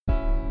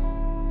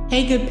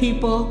Hey good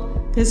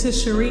people, this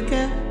is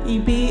Sharika,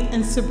 EB,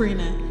 and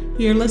Sabrina.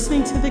 You're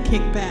listening to The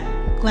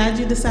Kickback. Glad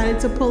you decided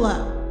to pull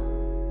up.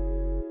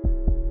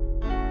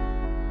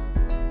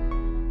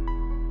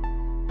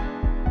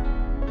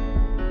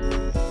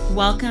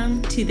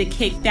 Welcome to The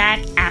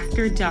Kickback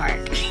After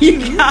Dark,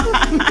 you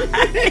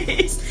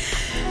guys.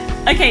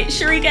 Okay,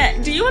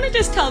 Sharika, do you want to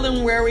just tell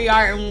them where we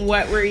are and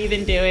what we're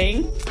even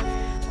doing?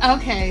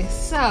 Okay,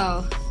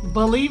 so,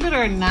 believe it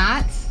or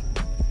not,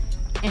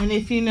 and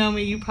if you know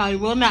me, you probably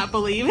will not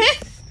believe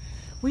it,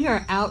 we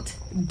are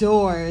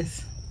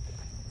outdoors.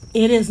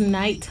 It is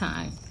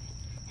nighttime,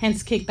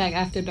 hence Kickback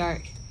After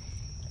Dark,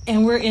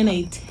 and we're in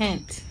a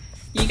tent.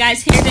 You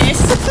guys hear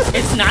this?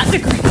 It's not the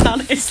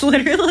ground. It's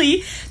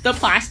literally the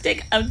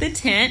plastic of the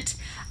tent.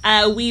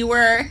 We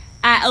were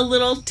at a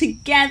little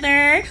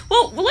together.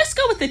 Well, let's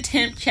go with the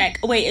temp check.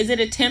 Wait, is it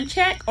a temp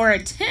check or a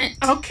tent?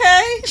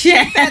 Okay.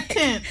 Check. That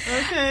tent.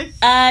 Okay.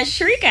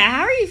 Sharika,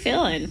 how are you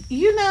feeling?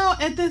 You know,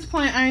 at this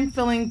point, I'm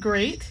feeling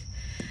great.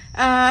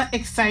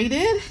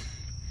 Excited.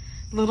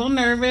 Little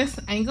nervous.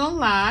 Ain't gonna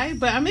lie.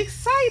 But I'm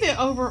excited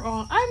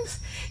overall. I'm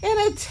in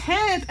a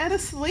tent at a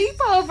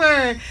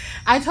sleepover.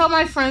 I told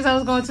my friends I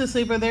was going to a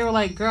sleepover. They were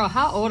like, girl,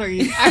 how old are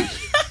you?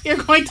 You're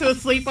going to a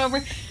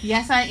sleepover?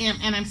 Yes, I am.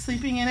 And I'm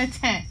sleeping in a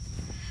tent.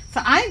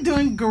 So I'm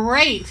doing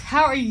great.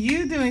 How are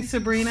you doing,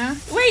 Sabrina?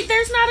 Wait,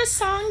 there's not a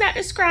song that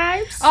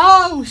describes?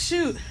 Oh,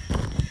 shoot.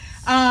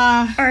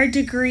 Or a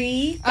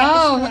degree?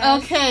 Oh,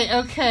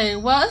 okay.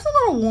 Well, it's a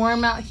little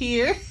warm out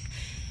here.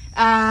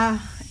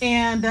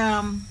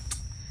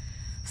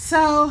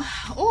 So,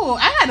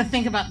 I had to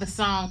think about the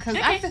song because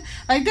I feel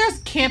like there's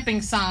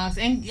camping songs,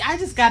 and I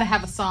just got to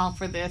have a song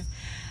for this.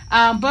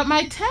 But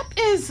my temp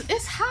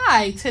is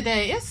high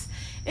today.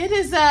 It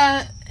is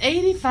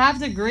 85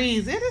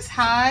 degrees. It is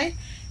high.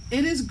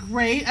 It is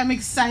great. I'm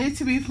excited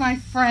to be with my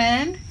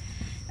friend,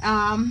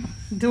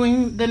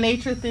 doing the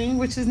nature thing,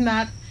 which is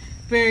not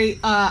very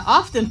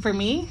often for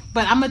me.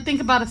 But I'm gonna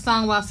think about a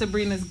song while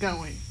Sabrina's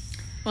going.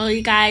 Well,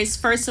 you guys,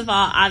 first of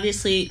all,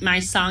 obviously my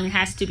song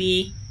has to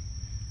be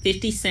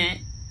 50 Cent.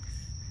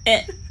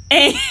 They're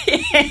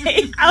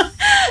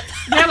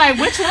like,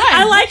 which one?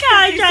 I like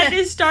how I tried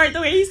to start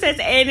the way he says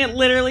and it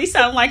literally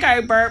sounded like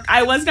I burped.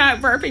 I was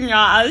not burping, y'all.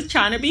 I was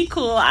trying to be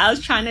cool. I was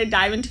trying to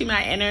dive into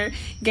my inner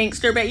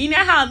gangster. But you know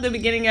how at the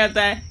beginning of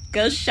the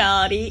go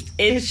shawty,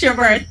 it's your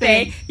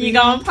birthday. You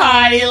gonna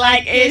party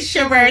like it's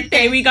your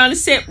birthday. We gonna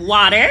sip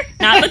water,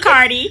 not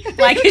Bacardi,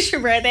 like it's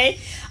your birthday.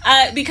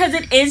 Because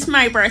it is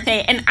my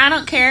birthday and I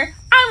don't care.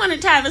 I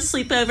wanted to have a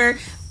sleepover.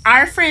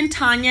 Our friend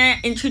Tanya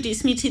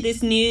introduced me to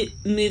this new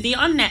movie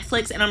on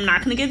Netflix, and I'm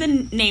not going to give the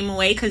name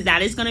away because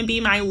that is going to be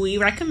my We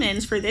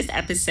Recommends for this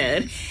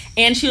episode.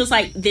 And she was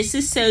like, this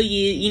is so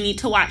you need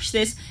to watch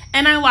this.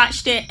 And I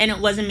watched it, and it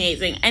was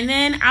amazing. And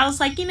then I was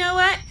like, you know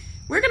what?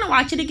 We're going to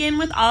watch it again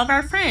with all of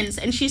our friends.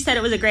 And she said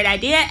it was a great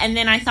idea. And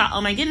then I thought,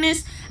 oh my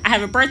goodness, I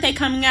have a birthday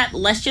coming up.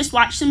 Let's just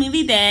watch the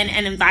movie then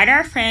and invite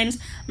our friends.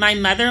 My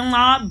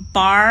mother-in-law,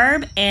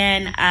 Barb,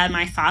 and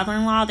my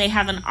father-in-law, they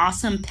have an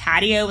awesome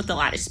patio with a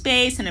lot of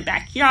space and a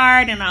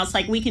backyard. And I was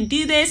like, we can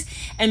do this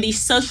and be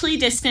socially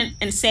distant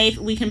and safe.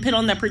 We can put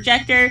on the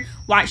projector,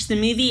 watch the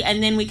movie,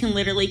 and then we can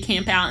literally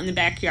camp out in the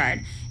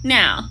backyard.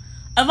 Now,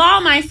 of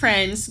all my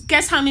friends,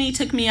 guess how many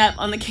took me up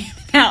on the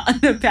camping out in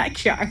the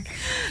backyard?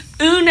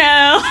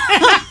 Uno.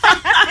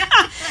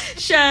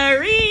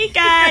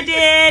 Sharika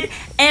did.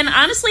 And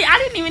honestly, I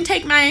didn't even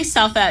take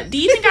myself up. Do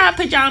you think I have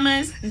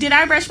pajamas? Did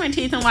I brush my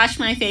teeth and wash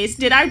my face?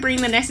 Did I bring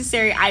the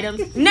necessary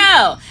items?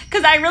 No,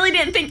 because I really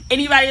didn't think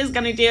anybody was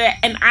going to do it.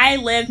 And I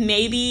live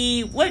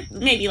maybe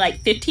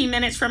like 15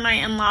 minutes from my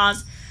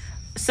in-laws.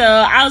 So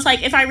I was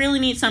like, if I really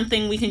need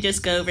something, we can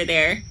just go over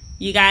there.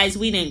 You guys,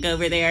 we didn't go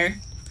over there.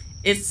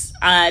 It's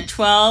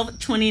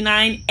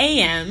 12:29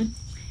 a.m.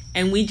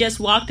 and we just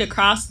walked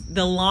across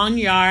the long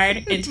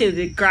yard into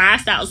the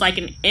grass that was like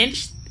an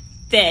inch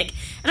thick.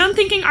 And I'm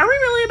thinking, are we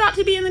really about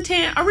to be in the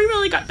tent? Are we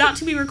really about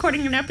to be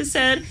recording an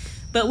episode?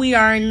 But we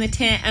are in the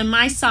tent, and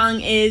my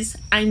song is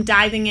I'm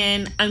diving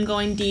in, I'm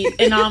going deep,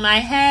 and on my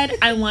head,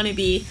 I want to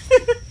be.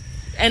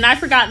 And I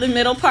forgot the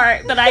middle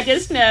part, but I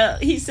just know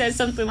he says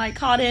something like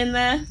caught in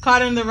the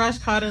rush,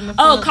 caught in the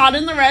flow. Oh, caught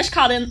in the rush,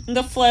 caught in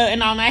the flow.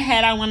 And on my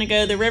head, I want to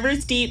go, the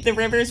river's deep, the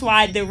river's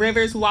wide, the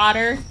river's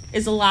water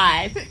is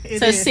alive.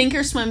 So is. Sink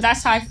or swim,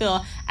 that's how I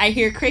feel. I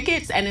hear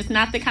crickets, and it's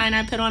not the kind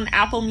I put on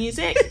Apple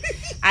Music.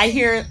 I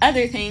hear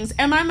other things.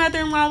 And my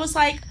mother-in-law was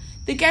like,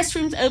 the guest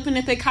room's open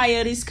if the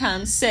coyotes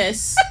come,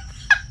 sis.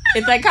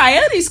 If the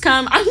coyotes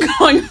come, I'm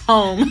going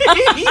home.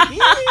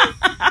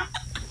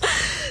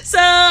 So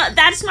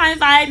that's my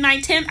vibe, my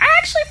temp. I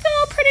actually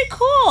feel pretty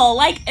cool,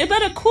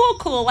 but a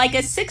cool, like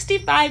a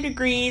 65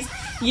 degrees.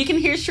 You can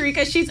hear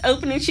Sharika, she's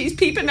opening, she's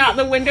peeping out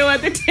the window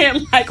of the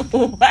tent, like,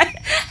 what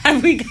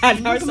have we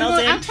gotten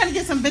ourselves in? I'm trying to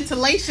get some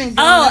ventilation going.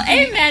 Oh,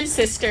 amen,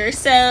 sister.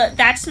 So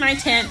that's my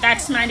tent,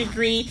 that's my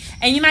degree.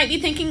 And you might be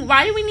thinking,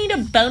 why do we need a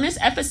bonus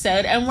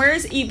episode? And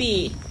where's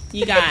EB,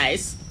 you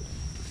guys?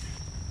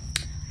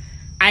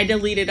 I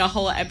deleted a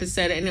whole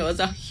episode, and it was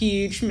a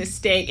huge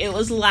mistake. It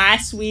was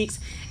last week's.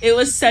 It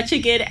was such a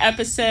good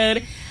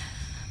episode.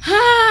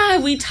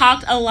 We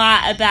talked a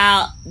lot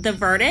about the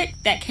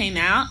verdict that came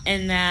out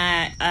in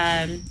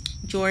the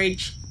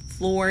George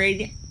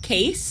Floyd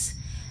case.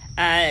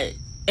 And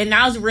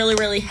that was really,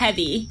 really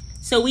heavy.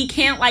 So we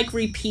can't, like,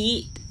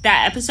 repeat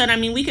that episode. I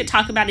mean, we could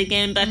talk about it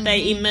again, but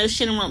the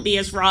emotion won't be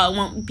as raw. It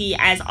won't be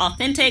as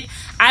authentic.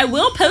 I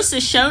will post the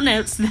show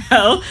notes,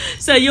 though.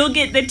 So you'll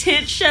get the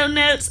tent show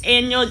notes,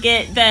 and you'll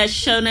get the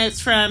show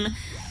notes from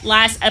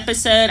last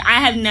episode.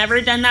 I have never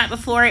done that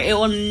before. It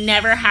will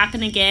never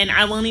happen again.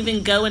 I won't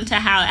even go into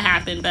how it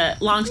happened,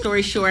 but long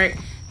story short,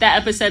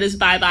 that episode is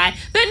bye-bye.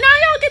 But now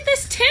y'all get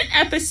this tent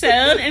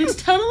episode, and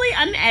it's totally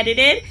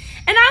unedited.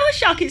 And I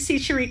wish y'all could see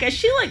Sharika.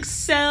 She looks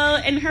so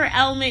in her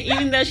element,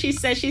 even though she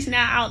says she's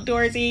not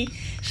outdoorsy.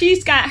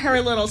 She's got her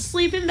little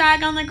sleeping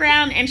bag on the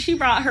ground, and she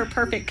brought her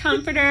perfect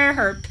comforter,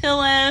 her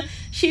pillow.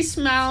 She's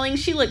smiling.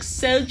 She looks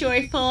so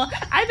joyful.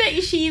 I bet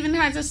you she even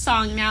has a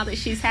song now that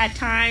she's had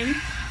time.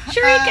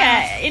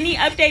 Sharika, any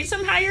updates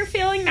on how you're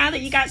feeling now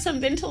that you got some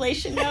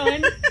ventilation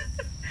going?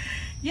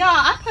 Y'all,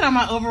 I put on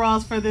my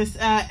overalls for this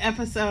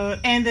episode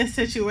and this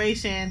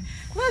situation.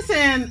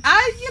 Listen,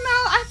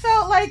 I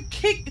felt like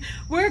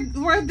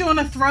we're doing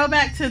a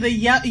throwback to the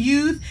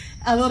youth,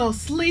 a little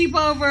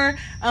sleepover,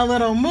 a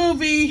little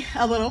movie,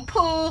 a little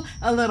pool,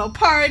 a little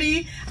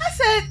party. I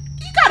said,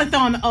 you gotta throw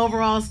on the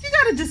overalls. You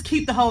gotta just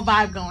keep the whole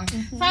vibe going.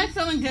 So I'm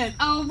feeling good.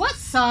 Oh, what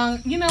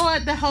song? You know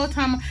what? The whole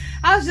time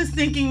I was just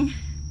thinking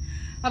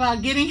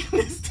about getting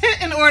this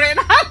tent in order, and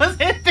I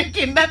wasn't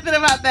thinking nothing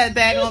about that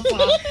daggone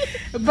song.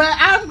 But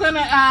I'm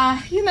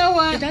gonna, you know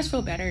what? It does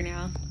feel better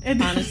now,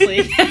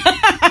 honestly.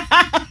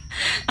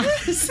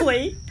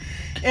 Honestly.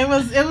 It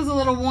was a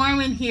little warm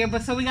in here,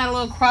 but so we got a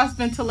little cross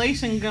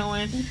ventilation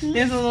going.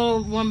 There's a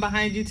little one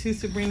behind you too,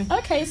 Sabrina.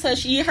 Okay, so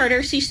you heard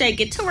her. She said,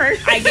 "Get to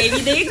work." I gave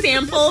you the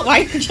example.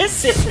 Why you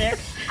just sit there?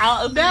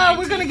 I'll open. No,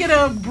 we're gonna get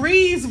a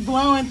breeze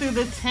blowing through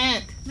the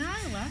tent. No,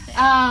 I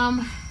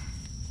love it.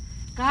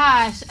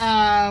 Gosh,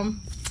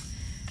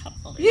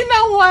 you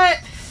know what?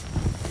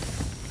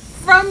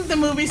 From the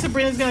movie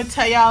Sabrina's gonna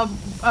tell y'all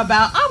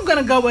about, I'm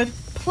gonna go with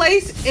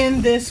Place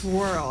in This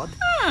World.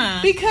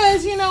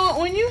 Because,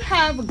 when you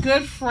have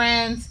good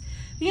friends,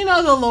 you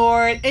know the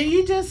Lord, and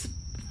you just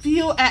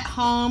feel at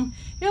home,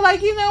 you're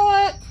like, you know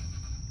what?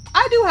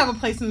 I do have a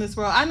place in this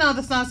world. I know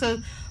the song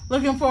says,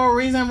 looking for a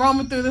reason,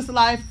 roaming through this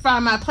life,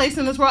 find my place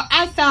in this world.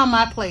 I found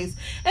my place.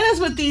 And it's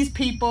with these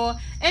people,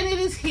 and it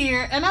is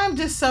here. And I'm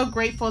just so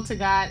grateful to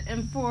God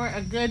and for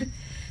a good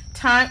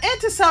time.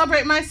 And to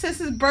celebrate my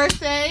sister's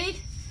birthday.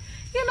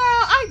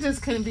 I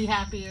just couldn't be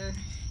happier.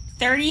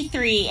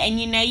 33, and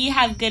you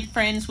have good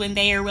friends when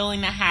they are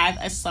willing to have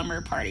a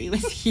slumber party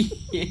with you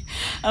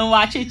and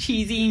watch a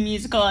cheesy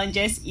musical and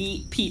just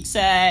eat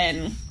pizza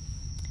and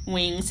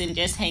wings and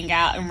just hang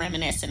out and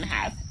reminisce and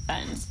have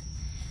fun.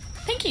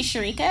 Thank you,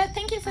 Sharika.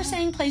 Thank you for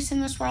saying Place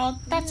in This World.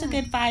 That's a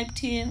good vibe,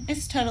 too.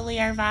 It's totally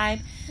our vibe.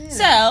 Yeah.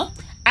 So,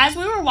 as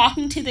we were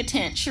walking to the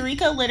tent,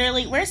 Sharika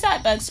literally... Where's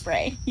that bug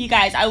spray? You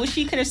guys, I wish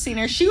you could have seen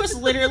her. She was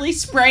literally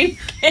spraying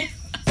it.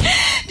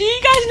 Do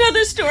you guys know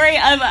the story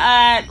of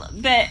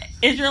the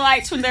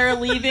Israelites when they were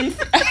leaving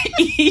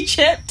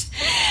Egypt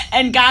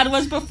and God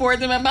was before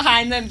them and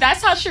behind them?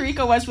 That's how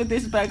Sharika was with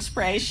this bug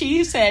spray.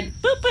 She said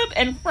boop boop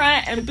in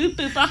front and boop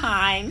boop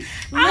behind.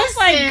 I was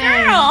like,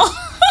 girl.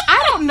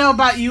 I don't know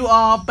about you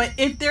all, but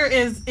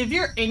if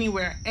you're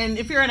anywhere and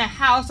if you're in a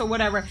house or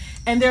whatever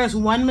and there's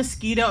one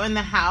mosquito in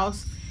the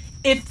house,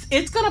 if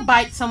it's gonna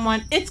bite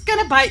someone, it's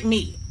gonna bite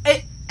me.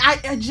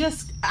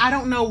 I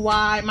don't know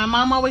why. My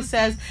mom always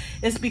says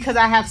it's because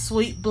I have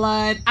sweet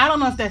blood. I don't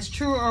know if that's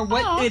true or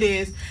what it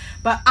is,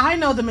 but I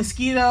know the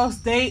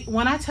mosquitoes,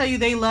 when I tell you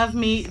they love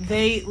me,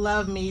 they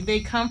love me. They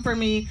come for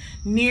me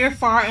near,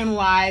 far, and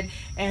wide.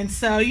 And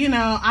so,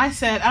 I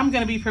said I'm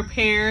going to be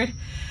prepared.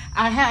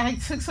 I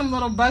took some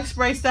little bug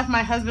spray stuff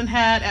my husband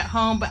had at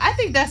home, but I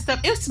think that stuff,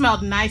 it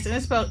smelled nice and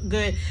it smelled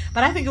good,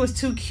 but I think it was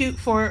too cute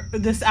for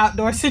this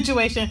outdoor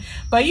situation.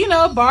 But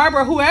Barb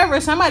or whoever,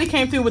 somebody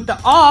came through with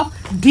the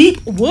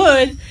deep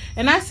wood,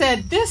 and I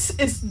said, this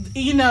is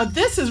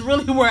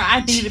really where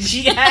I need to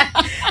be at.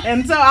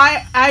 And so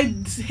I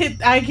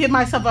give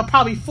myself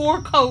probably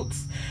 4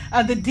 coats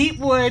of the deep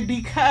wood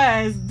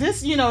because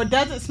this, it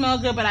doesn't smell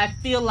good, but I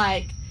feel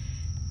like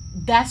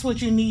that's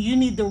what you need. You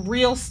need the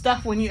real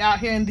stuff when you're out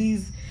here in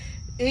these.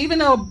 Even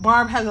though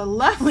Barb has a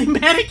lovely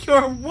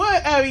backyard,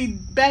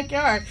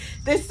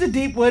 this is the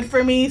deep wood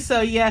for me.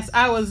 So yes,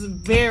 I was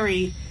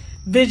very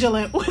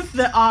vigilant with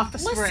the off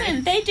spray.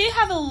 Listen, they do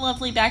have a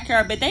lovely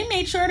backyard, but they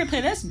made sure to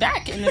put us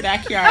back in the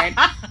backyard.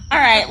 All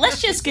right,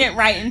 let's just get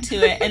right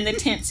into it in the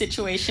tent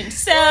situation.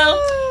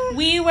 So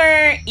we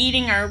were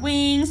eating our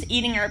wings,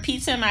 eating our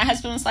pizza, and my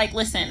husband was like,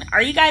 listen,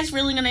 are you guys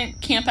really going to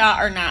camp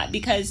out or not?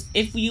 Because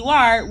if you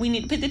are, we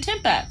need to put the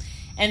tent up.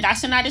 And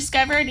that's when I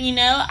discovered,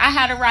 I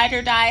had a ride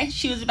or die.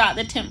 She was about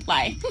the temp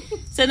life.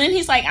 So then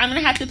he's like, I'm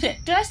going to have to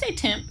put... Did I say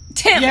temp?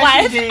 Temp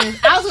life. You did.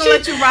 I was going to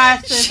let you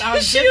ride,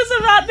 sis. She was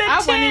about the I tent.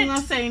 wasn't even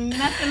going to say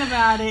nothing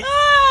about it.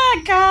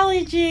 Ah,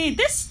 golly gee.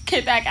 This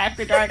Kickback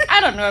After Dark, I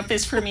don't know if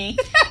it's for me.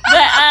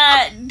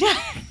 But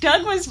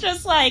Doug was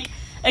just like,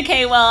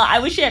 okay, well, I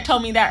wish you had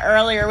told me that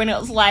earlier when it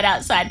was light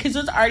outside, because it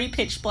was already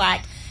pitch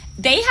black.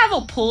 They have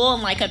a pool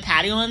and like a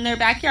patio in their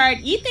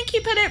backyard. You think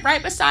he put it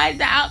right beside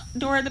the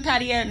outdoor of the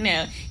patio?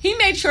 No. He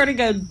made sure to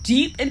go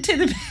deep into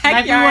the backyard.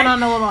 Like we went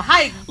on a little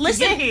hike.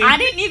 Listen, I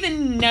didn't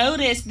even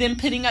notice them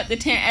putting up the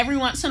tent. Every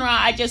once in a while,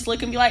 I just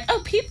look and be like,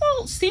 oh,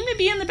 people seem to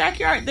be in the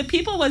backyard. The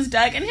people was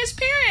Doug and his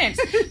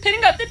parents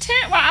putting up the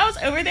tent while I was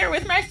over there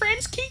with my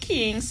friends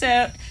kikiing.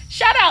 So,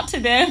 shout out to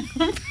them.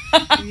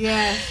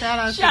 Yeah,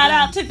 shout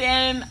out to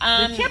them.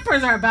 The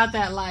campers are about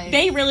that life.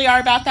 They really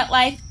are about that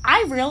life.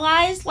 I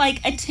realized,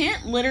 like, a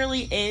tent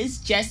literally is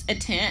just a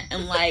tent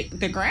and, like,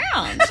 the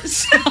ground.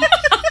 So,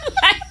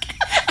 like,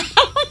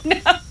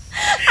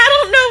 I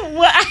don't know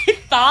what I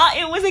thought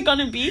it was going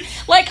to be.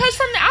 Like, because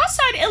from the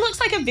outside, it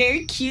looks like a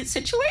very cute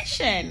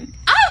situation.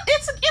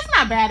 It's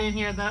not bad in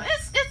here, though.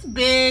 It's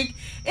big.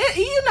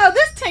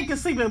 This tent can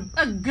sleep a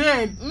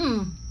good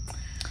 4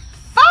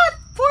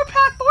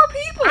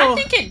 people. I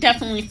think it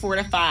definitely 4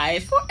 to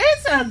 5.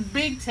 It's a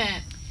big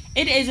tent.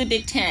 It is a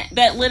big tent,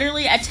 but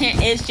literally a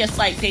tent is just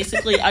like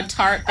basically a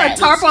tarp. A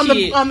tarp on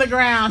the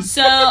ground.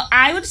 So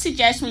I would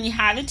suggest when you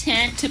have a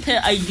tent to put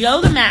a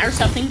yoga mat or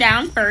something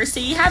down first, so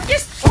you have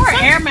just an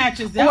air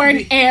mattress or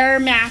an air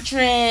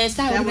mattress.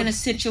 That would have been a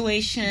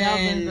situation. That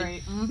would have been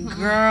great,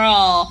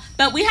 girl.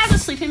 But we have the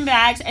sleeping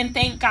bags, and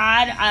thank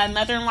God,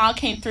 mother-in-law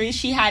came through.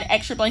 She had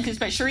extra blankets,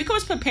 but Sharika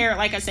was prepared.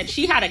 Like I said,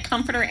 she had a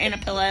comforter and a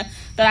pillow.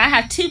 But I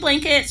have 2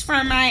 blankets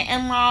from my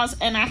in-laws,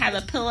 and I have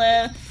a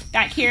pillow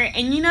back here.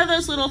 And you know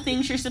those little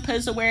things you're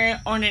supposed to wear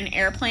on an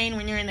airplane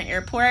when you're in the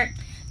airport?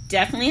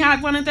 Definitely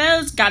have one of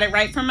those. Got it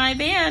right from my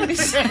van.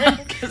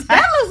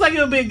 That looks like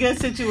it'll be a good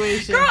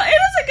situation. Girl, it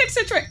is a good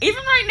situation.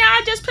 Even right now,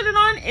 I just put it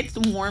on. It's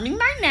warming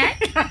my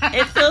neck.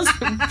 It feels...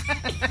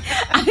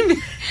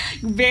 I'm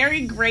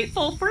very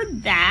grateful for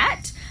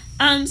that.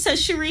 So,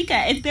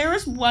 Sharika, if there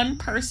was one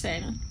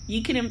person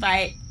you could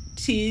invite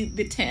to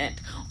the tent,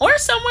 or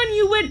someone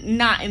you would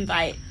not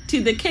invite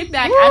to the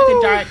Kickback After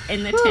Dark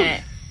in the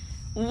tent,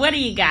 what do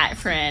you got,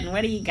 friend?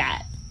 What do you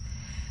got?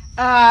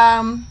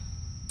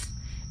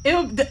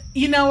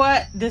 You know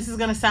what? This is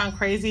gonna sound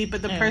crazy,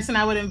 but the person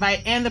I would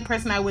invite and the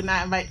person I would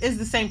not invite is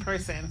the same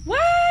person. What?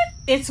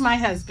 It's my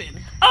husband.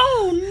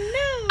 Oh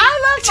no!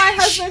 I love my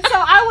husband, so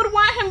I would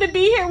want him to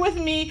be here with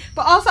me,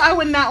 but also I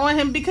would not want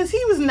him because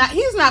he's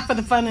not for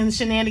the fun and the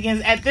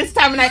shenanigans at this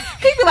time of night.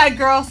 He'd be like,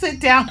 "Girl, sit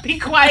down, be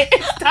quiet.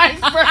 It's time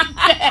for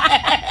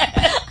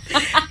bed."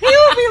 He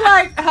would be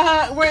like,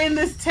 "We're in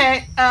this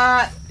tent.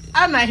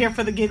 I'm not here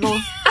for the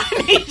giggles.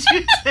 I need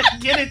you to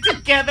get it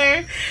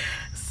together."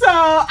 So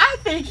I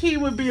think he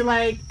would be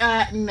like,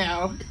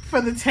 no,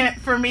 for the tent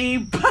for me.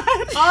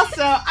 But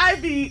also,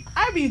 I'd be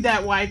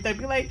that wife that'd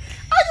be like,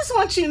 I just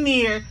want you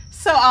near.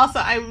 So also,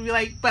 I would be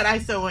like, but I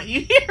still want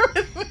you here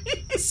with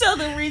me. So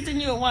the reason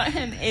you want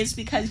him is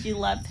because you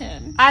love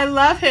him. I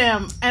love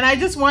him, and I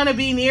just want to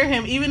be near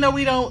him, even though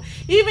we don't.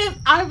 Even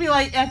I'd be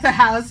like at the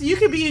house, you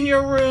could be in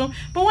your room,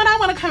 but when I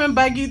want to come and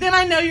bug you, then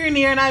I know you're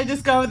near, and I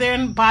just go over there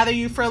and bother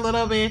you for a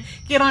little bit,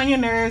 get on your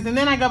nerves, and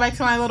then I go back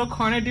to my little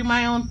corner, do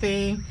my own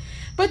thing.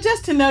 But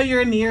just to know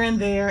you're near and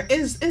there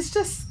it's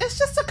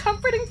just a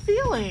comforting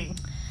feeling.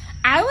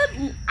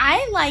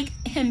 I like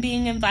him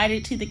being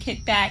invited to the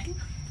Kickback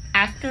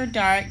After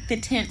Dark, the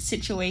tent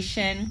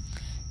situation,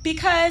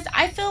 because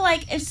I feel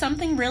like if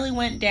something really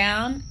went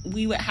down,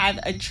 we would have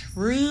a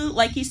true,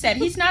 like you said,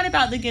 he's not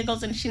about the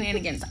giggles and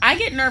shenanigans. I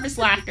get nervous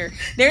laughter.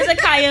 There's a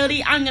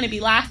coyote, I'm going to be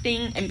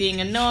laughing and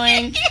being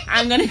annoying.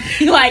 I'm going to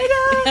be like,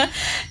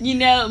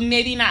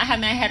 maybe not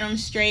have my head on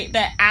straight.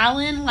 But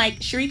Alan, like,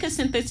 Sharika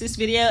sent this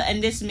video,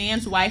 and this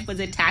man's wife was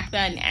attacked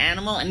by an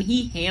animal, and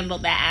he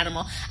handled that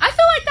animal. I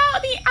feel like that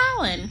would be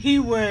Alan. He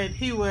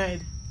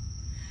would.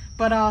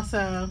 But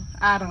also,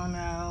 I don't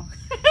know.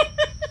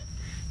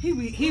 He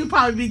would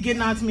probably be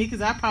getting on to me because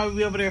I'd probably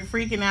be over there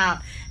freaking out.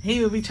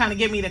 He would be trying to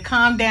get me to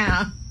calm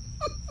down.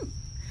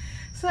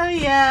 So,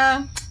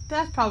 yeah,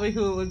 that's probably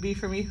who it would be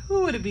for me.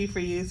 Who would it be for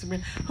you,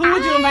 Sabrina? Who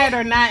would you invite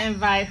or not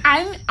invite?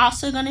 I'm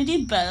also going to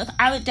do both.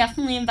 I would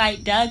definitely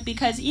invite Doug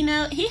because, he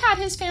had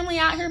his family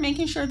out here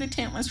making sure the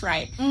tent was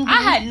right. Mm-hmm.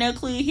 I had no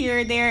clue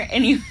here or there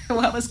anywhere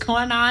what was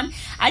going on.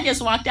 I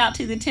just walked out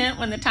to the tent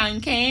when the time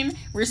came,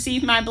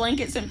 received my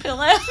blankets and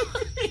pillow,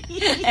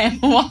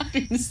 and walked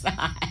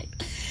inside.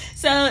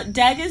 So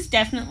Doug is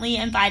definitely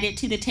invited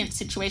to the tent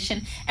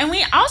situation. And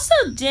we also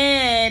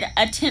did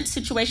a tent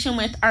situation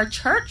with our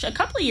church a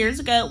couple of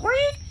years ago. Were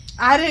you?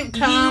 I didn't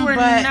come, but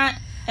not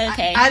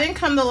okay. I didn't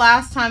come the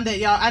last time that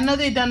y'all. I know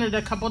they've done it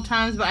a couple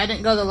times, but I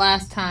didn't go the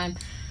last time.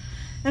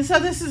 And so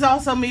this is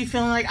also me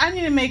feeling like I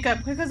need to make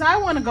up because I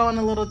want to go on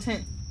a little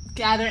tent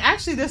gathering.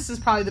 Actually, this is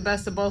probably the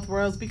best of both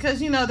worlds because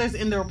there's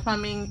indoor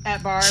plumbing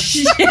at Barb's.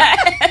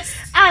 Yes.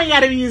 I I ain't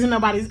got to be using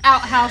nobody's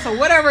outhouse or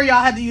whatever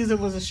y'all had to use. It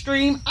was a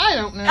stream. I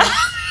don't know.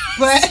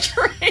 But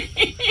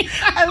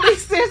at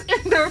least there's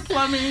indoor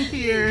plumbing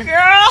here.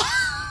 Girl.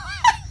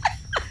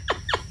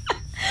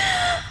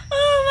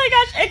 Oh my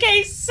gosh.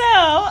 Okay,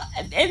 so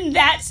in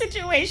that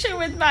situation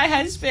with my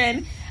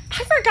husband,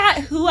 I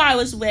forgot who I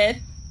was with.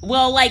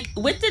 Well, like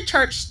with the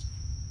church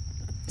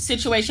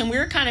situation, we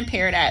were kind of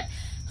paired up.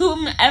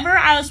 Whomever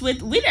I was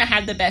with, we didn't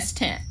have the best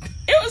tent.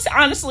 It was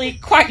honestly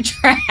quite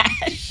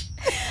trash.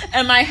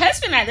 And my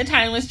husband at the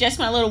time was just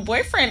my little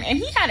boyfriend, and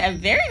he had a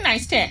very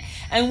nice tent.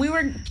 And we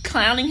were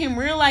clowning him.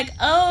 We were like,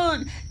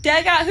 oh,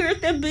 Doug out here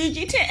with the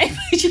bougie tent.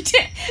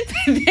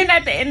 But then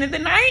at the end of the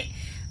night,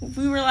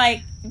 we were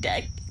like,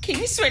 Doug, can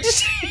you switch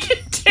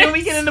tents? Can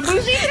we get in the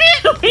bougie tent?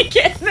 Can we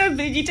get in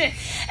the bougie tent?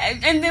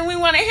 And then we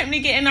wanted him to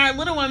get in our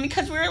little one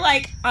because we were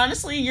like,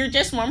 honestly, you're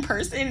just one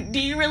person. Do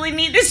you really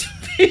need this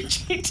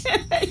bougie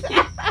tent?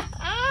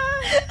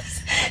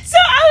 So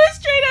I was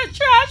straight up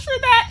trash for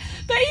that.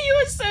 But he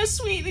was so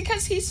sweet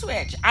because he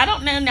switched. I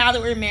don't know now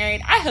that we're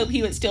married. I hope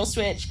he would still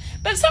switch.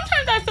 But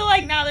sometimes I feel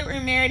like now that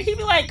we're married, he'd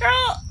be like,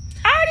 girl,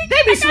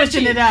 they be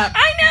switching it up.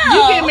 I know.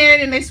 You get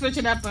married and they switch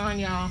it up on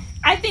y'all.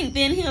 I think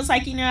then he was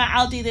like,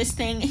 I'll do this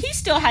thing. He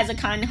still has a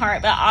kind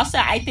heart, but also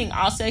I think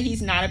also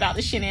he's not about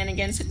the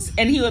shenanigans.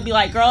 And he would be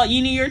like, girl,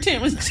 you knew your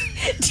tent was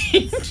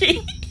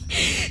dinky.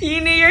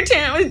 You knew your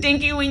tent was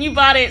dinky when you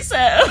bought it, so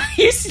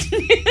you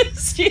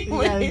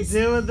gotta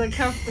deal with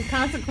the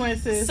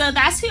consequences. So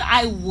that's who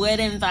I would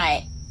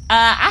invite.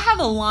 I have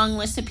a long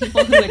list of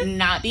people who would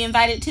not be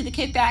invited to the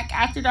kickback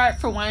after dark.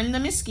 For one, the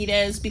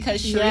mosquitoes,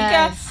 because Sharika,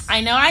 yes.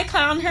 I know I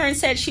clowned her and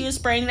said she was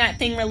spraying that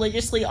thing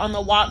religiously on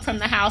the walk from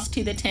the house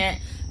to the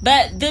tent,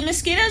 but the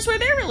mosquitoes were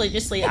there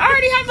religiously. I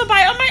already have a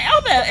bite on my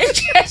elbow.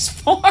 It just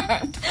formed.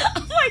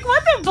 I'm like,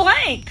 what the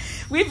blank?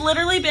 We've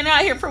literally been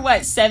out here for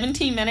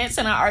 17 minutes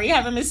and I already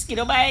have a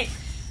mosquito bite.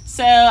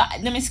 So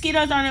the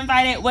mosquitoes aren't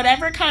invited.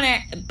 Whatever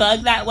kind of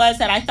bug that was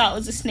that I thought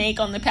was a snake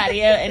on the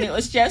patio, and it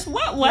was just,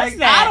 what was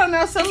that? I don't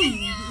know, some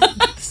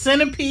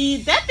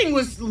centipede. That thing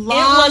was long.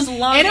 It was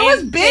long and it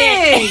was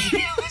big.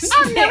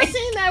 I've never big.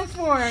 seen that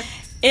before.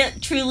 It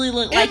truly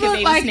looked like a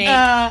baby like snake.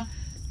 A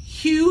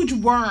huge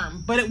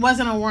worm, but it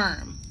wasn't a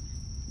worm.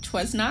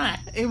 Was not.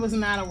 It was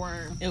not a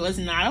worm. It was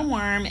not a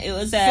worm. It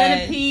was a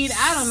centipede.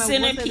 I don't know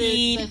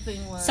centipede, what that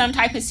thing was. Some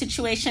type of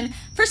situation.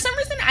 For some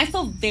reason, I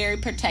feel very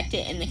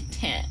protected in the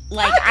tent.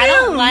 Like I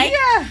don't like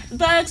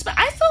bugs, but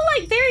I feel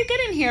like very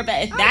good in here.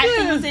 But if that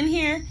thing was in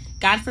here,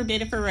 God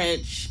forbid if a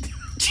roach.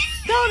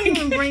 Don't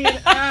even bring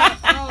it up.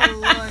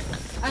 Oh Lord.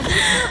 I'm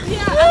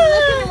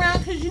looking around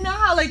because you know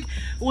how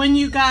when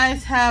you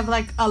guys have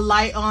a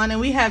light on, and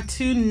we have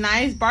two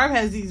nice, Barb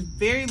has these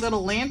very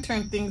little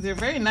lantern things. They're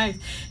very nice.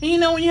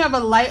 And when you have a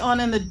light on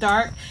in the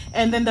dark,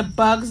 and then the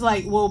bugs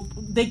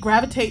they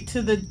gravitate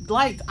to the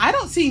lights. I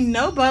don't see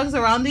no bugs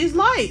around these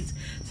lights,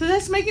 so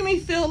that's making me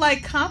feel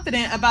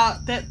confident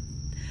about that.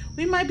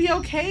 We might be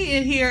okay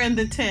in here in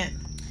the tent.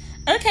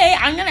 Okay,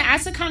 I'm gonna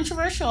ask a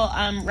controversial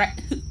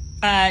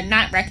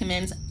not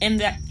recommends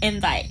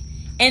invite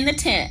in the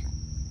tent.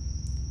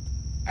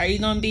 Are you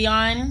gonna be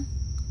on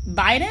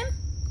Biden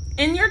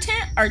in your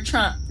tent or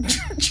Trump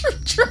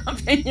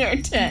in your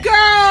tent?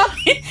 Girl!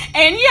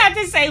 And you have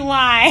to say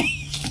why.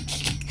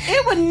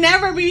 It would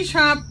never be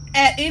Trump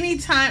at any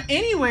time,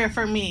 anywhere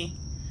for me.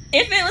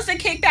 If it was a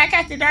kickback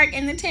after dark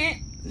in the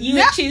tent, you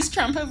would choose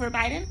Trump over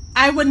Biden?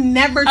 I would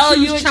never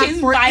choose Trump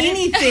for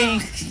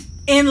anything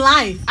in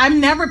life. I'm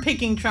never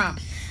picking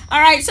Trump. All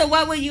right, so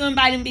what will you and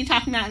Biden be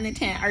talking about in the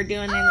tent or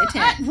doing in the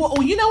tent?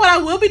 Well, you know what I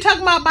will be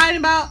talking about Biden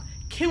about?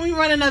 Can we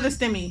run another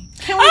stimmy?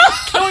 Can we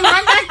run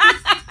back?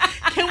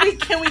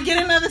 Can we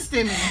get another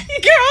stimmy?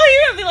 Girl,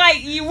 you would be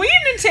like, we in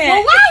the tent.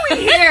 Well, why are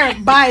we here,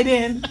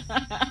 Biden?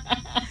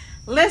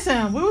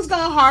 Listen, we was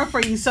going hard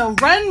for you, so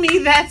run me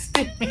that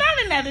stimmy.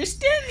 Not another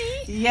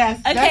stimmy. Yes.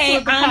 Okay, that's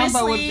what the honestly,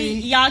 combo would be.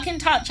 Y'all can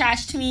talk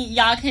trash to me.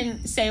 Y'all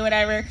can say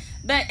whatever.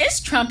 But it's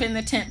Trump in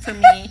the tent for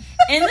me.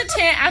 In the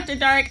tent after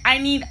dark, I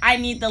need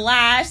the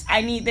laughs.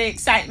 I need the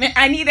excitement.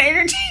 I need the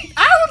energy.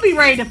 I would be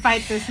ready to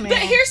fight this man. But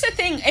here's the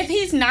thing. If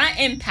he's not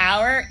in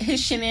power, his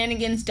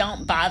shenanigans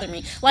don't bother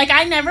me.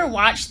 I never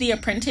watched The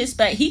Apprentice,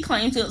 but he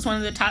claims it was one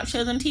of the top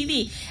shows on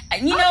TV.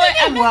 You know what?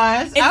 It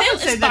was. If it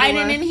was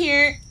Biden in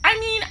here,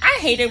 I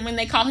hate it when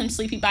they call him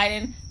Sleepy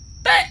Biden.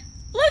 But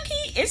look,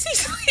 is he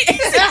Sleepy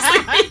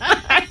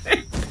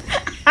Biden?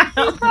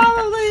 He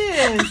probably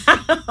is.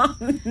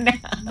 No.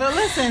 But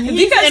listen,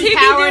 he's because in he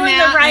power be doing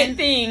now, the right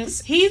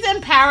things. He's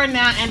in power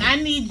now, and I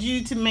need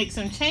you to make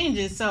some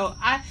changes. So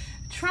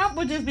Trump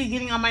would just be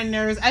getting on my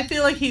nerves. I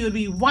feel like he would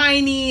be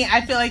whiny.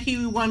 I feel like he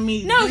would want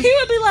me to he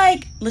would be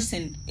like,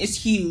 listen, it's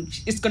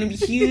huge. It's going to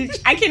be huge.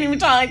 I can't even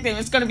talk like them.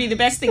 It's going to be the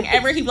best thing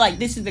ever. He'd be like,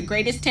 this is the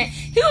greatest tent.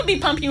 He would be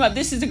pumping you up.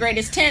 This is the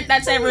greatest tent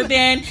that's ever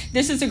been.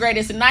 This is the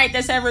greatest night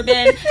that's ever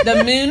been.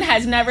 The moon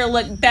has never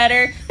looked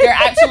better. There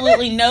are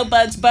absolutely no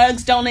bugs.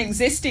 Bugs don't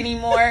exist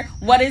anymore.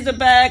 What is a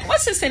bug?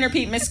 What's a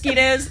centipede?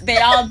 Mosquitoes. They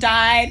all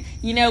died.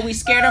 We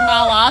scared them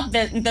all off.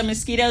 The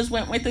mosquitoes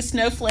went with the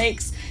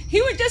snowflakes.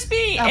 He would just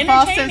be a entertaining.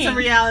 false sense of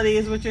reality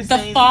is what you're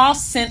saying. The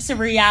false sense of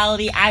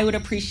reality I would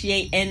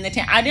appreciate in the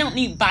tent. I don't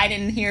need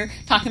Biden here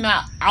talking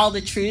about all the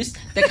truths.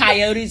 The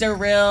coyotes are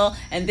real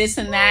and this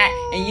and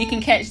that, and you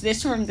can catch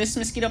this from this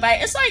mosquito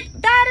bite. It's like,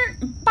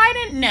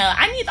 Biden, no.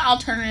 I need the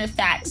alternative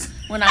facts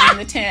when I'm in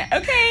the tent,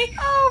 okay?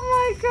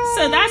 Oh my god.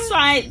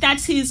 So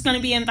that's who's going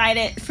to be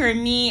invited for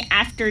me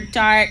after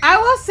dark. I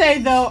will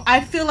say, though, I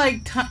feel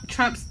like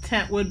Trump's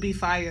tent would be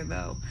fire,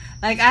 though.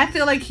 Like, I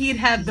feel like he'd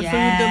have the food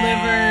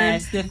delivered.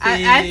 The food.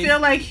 I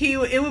feel like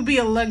it would be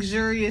a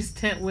luxurious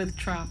tent with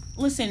Trump.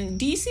 Listen,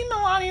 do you see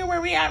Melania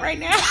where we at right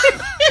now?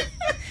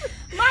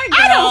 My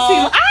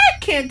girl. I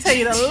can't tell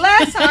you the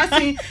last time I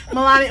seen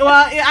Melania.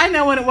 Well, I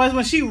know when it was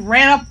when she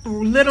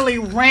literally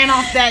ran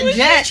off that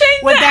jet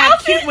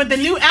with the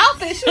new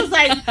outfit. She was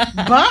like,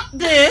 bump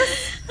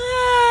this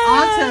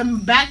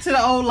back to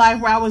the old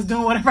life where I was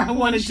doing whatever I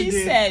wanted to do.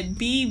 She said,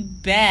 be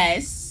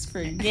best.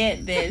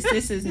 Forget this.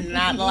 This is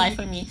not the life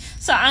of me.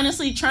 So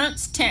honestly,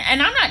 Trump's tent,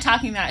 and I'm not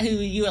talking about who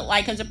you would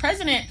like as a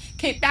president,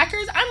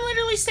 kickbackers. I'm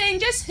literally saying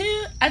just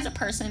who, as a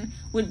person,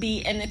 would be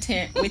in the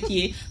tent with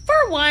you.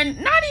 For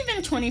one, not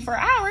even 24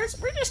 hours.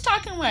 We're just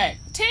talking, what,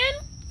 10?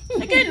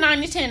 A good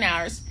 9 to 10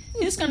 hours.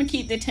 Who's going to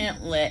keep the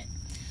tent lit?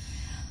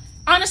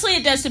 Honestly,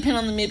 it does depend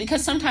on the mood,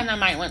 because sometimes I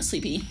might want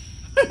sleepy.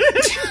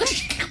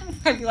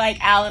 I'd be like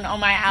Alan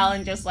on my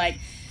Alan, just like,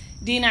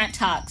 do not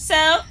talk.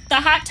 So, the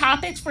hot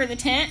topics for the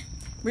tent.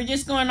 We're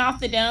just going off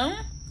the dome.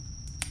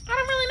 I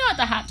don't really know what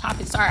the hot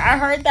topics are. I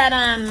heard that,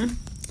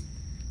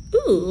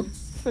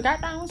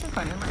 forgot that I was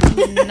recording.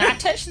 I'm not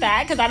touch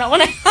that because I don't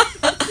want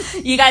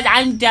to. You guys,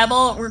 I'm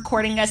double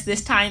recording us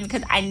this time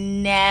because I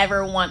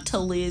never want to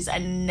lose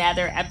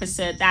another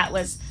episode. That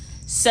was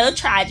so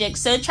tragic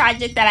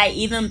that I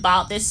even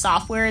bought this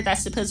software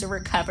that's supposed to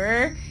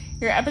recover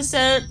your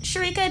episode.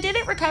 Sharika, did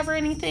it recover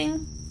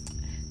anything?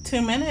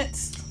 2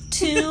 minutes.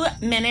 2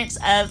 minutes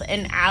of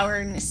an hour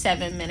and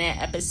 7 minute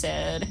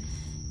episode.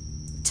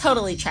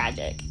 Totally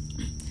tragic.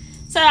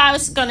 So I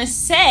was gonna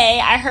say,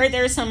 I heard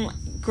there were some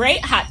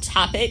great hot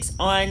topics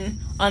on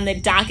the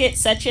docket,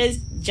 such as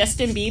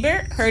Justin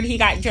Bieber. Heard he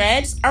got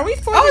dreads. Are we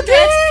for the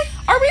dreads?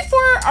 Are we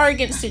for or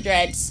against the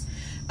dreads?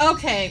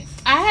 Okay,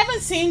 I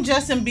haven't seen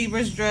Justin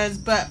Bieber's dreads,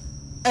 but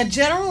a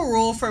general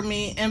rule for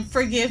me, and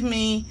forgive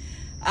me,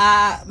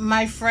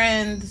 my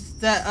friends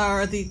that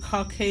are the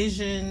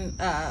Caucasian,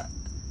 I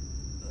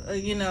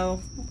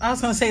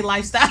was going to say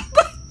lifestyle.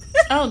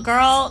 Oh,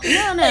 girl.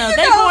 No.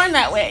 They're born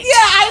that way. Yeah,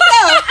 I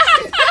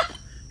know.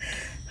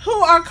 Who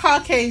are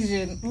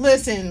Caucasian.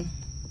 Listen,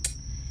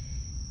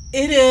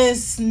 it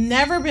has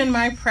never been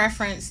my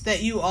preference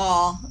that you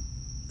all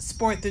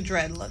sport the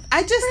dread look.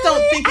 I just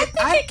don't think it.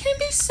 I think it can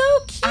be so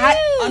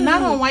cute.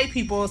 Not on white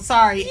people.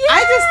 Sorry. Yes.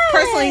 I just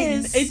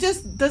personally, it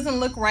just doesn't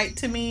look right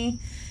to me.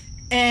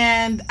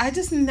 And I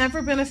just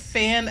never been a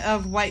fan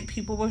of white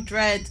people with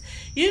dreads.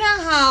 You know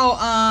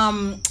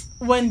how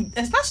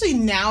especially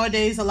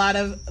nowadays, a lot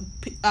of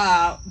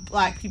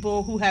black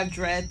people who have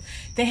dreads,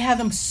 they have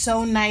them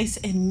so nice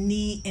and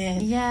neat,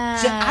 and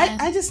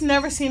I just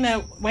never seen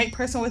a white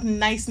person with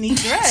nice neat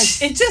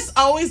dreads. It just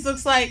always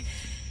looks like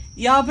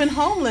y'all been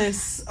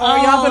homeless or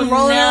y'all been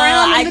rolling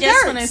around in the dirt. I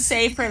just want to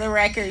say for the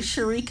record,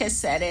 Sharika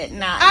said it,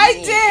 not I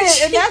me.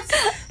 did, and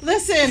that's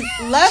listen.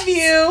 Love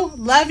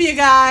you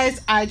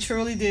guys. I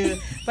truly do,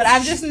 but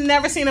I've just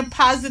never seen a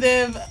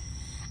positive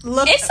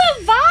look. It's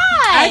a vibe.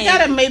 I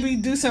gotta maybe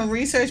do some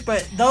research,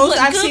 but those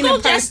I've seen in person.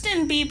 Google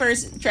Justin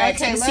Bieber's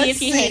dreads and see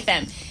if you hate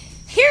them.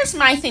 Here's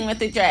my thing with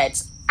the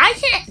dreads. I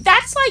can't.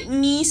 That's like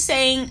me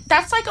saying.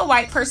 That's like a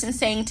white person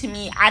saying to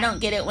me, "I don't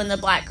get it when the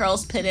black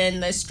girls put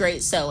in the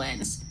straight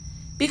sew-ins."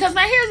 Because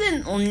my hair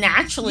isn't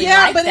naturally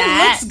like that. Yeah, but it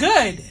looks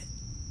good.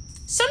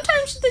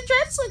 Sometimes the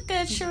dreads look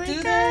good, Sharika.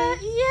 Do they?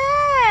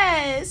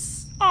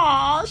 Yes.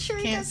 Aw,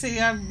 Sharika. Can't say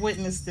I've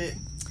witnessed it.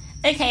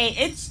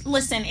 Okay,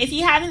 listen, if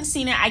you haven't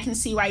seen it, I can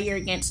see why you're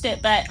against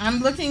it, but I'm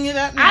looking it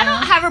up now. I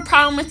don't have a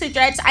problem with the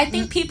dreads. I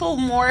think people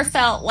more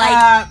felt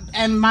like...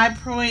 and my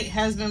point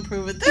has been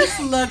proven. He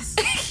looks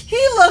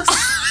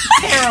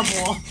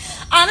terrible.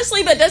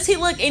 Honestly, but does he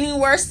look any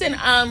worse than,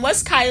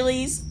 what's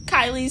Kylie's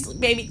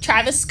baby,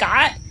 Travis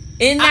Scott?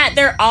 In that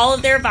they're all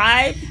of their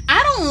vibe?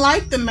 I don't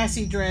like the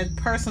messy dreads,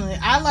 personally.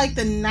 I like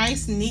the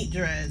nice, neat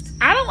dreads.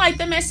 I don't like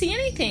the messy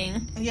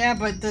anything. Yeah,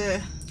 but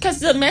because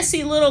the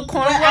messy little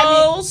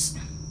cornrows,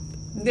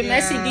 the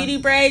messy doo-doo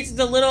braids,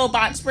 the little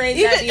box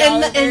braids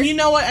and you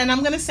know what? And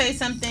I'm going to say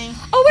something.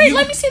 Oh, wait,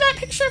 let me see that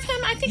picture of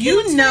him. I think he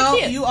looks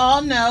really cute. You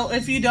all know.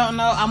 If you don't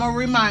know, I'm going to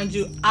remind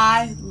you.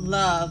 I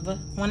love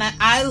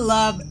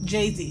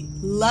Jay-Z.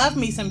 Love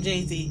me some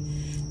Jay-Z.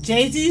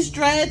 Jay-Z's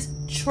dreads,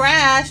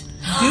 trash.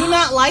 Do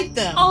not like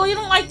them. Oh, you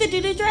don't like the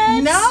doo-doo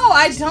dreads? No,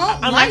 I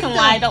don't I'm like not going them. to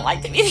lie, I don't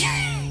like them either.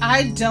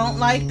 I don't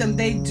like them.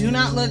 They do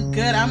not look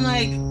good. I'm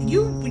like,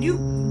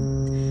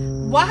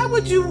 why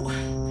would you...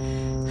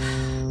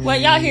 What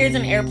y'all hear is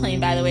an airplane,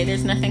 by the way.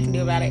 There's nothing to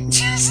do about it.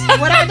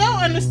 What I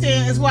don't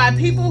understand is why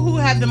people who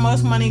have the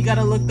most money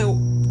gotta look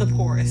the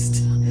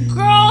poorest.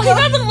 Girl, he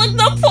doesn't look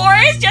the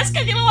poorest just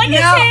because you don't like his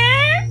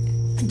hair.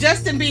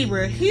 Justin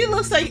Bieber. He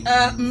looks like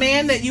a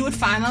man that you would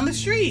find on the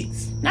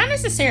streets. Not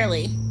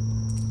necessarily.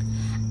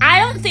 I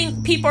don't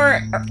think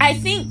I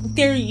think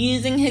they're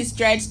using his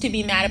dreads to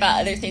be mad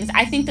about other things.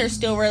 I think they're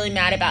still really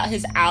mad about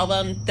his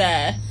album,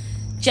 the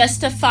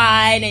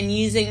Justified, and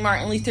using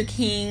Martin Luther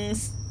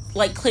King's,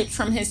 like, clips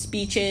from his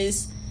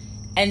speeches,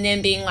 and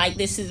then being like,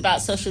 this is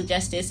about social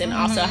justice, and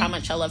also how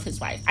much I love his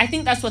wife. I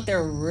think that's what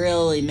they're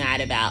really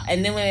mad about.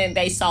 And then when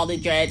they saw the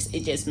dreads,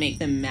 it just made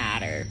them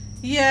madder.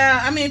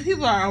 Yeah, I mean,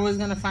 people are always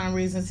going to find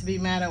reasons to be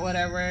mad at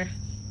whatever.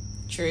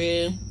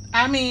 True.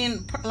 I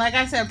mean, like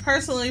I said,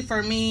 personally,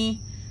 for me,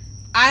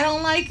 I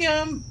don't like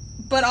him,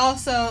 but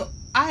also,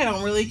 I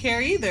don't really care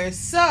either.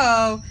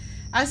 So,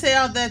 I say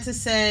all that to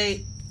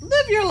say,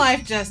 live your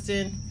life,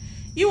 Justin.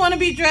 You want to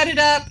be dreaded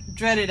up,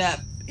 dread it up.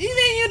 Even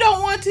if you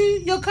don't want to,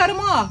 you'll cut them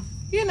off.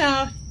 You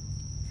know.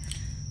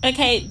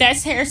 Okay,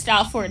 best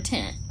hairstyle for a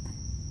tent.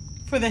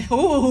 For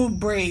the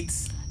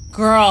braids.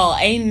 Girl,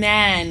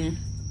 amen.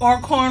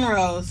 Or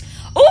cornrows.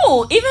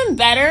 Oh, even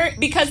better,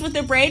 because with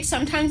the braids,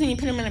 sometimes when you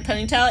put them in a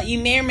ponytail, you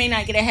may or may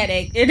not get a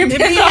headache. It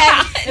depends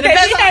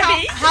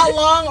on how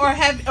long or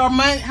heavy or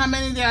how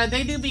many there are.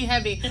 They do be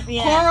heavy.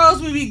 Yeah.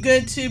 Cornrows would be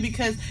good too,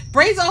 because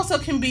braids also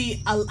can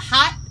be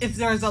hot if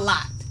there's a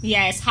lot.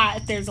 Yeah, it's hot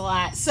if there's a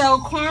lot. So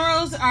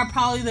cornrows are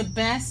probably the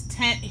best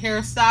tent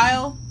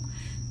hairstyle,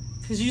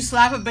 because you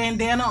slap a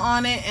bandana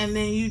on it and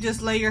then you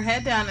just lay your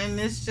head down, and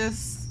it's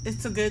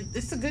a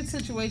good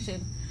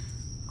situation.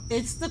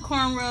 It's the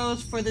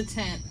cornrows for the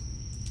tent.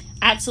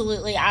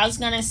 Absolutely. I was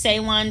going to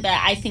say one, but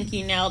I think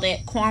you nailed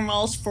it.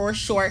 Cornrows for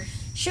sure.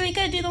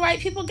 Sharika, do the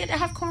white people get to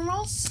have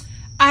cornrows?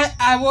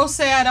 I will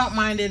say I don't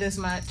mind it as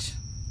much.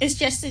 It's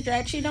just the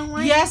dreads you don't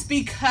like? Yes,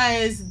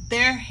 because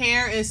their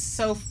hair is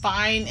so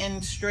fine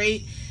and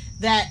straight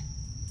that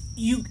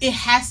it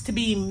has to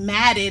be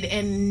matted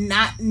and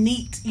not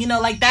neat. You know,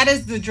 like that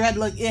is the dread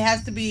look. It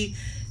has to be,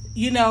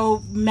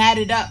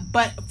 matted up.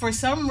 But for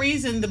some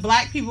reason, the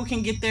black people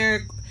can get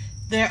their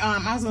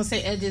I was gonna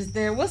say edges.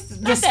 What's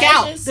the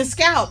scalp? Edges. The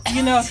scalp.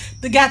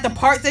 They got the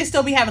parts. They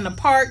still be having the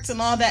parts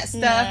and all that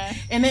stuff, yeah.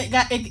 And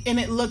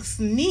it looks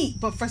neat.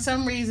 But for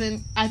some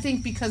reason, I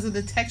think because of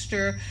the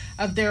texture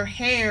of their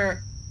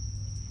hair,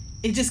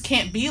 it just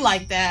can't be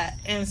like that.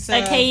 And so,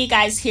 okay, you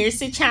guys, here's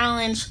the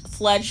challenge: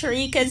 flood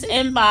Sharika's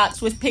inbox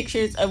with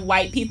pictures of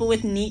white people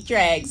with neat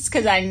dreads,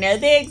 because I know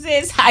they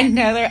exist. I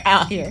know they're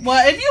out here.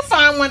 Well, if you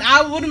find one,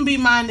 I wouldn't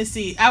mind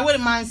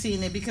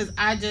seeing it, because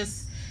I just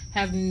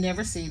have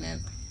never seen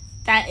it.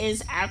 That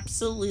is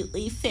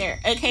absolutely fair.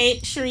 Okay,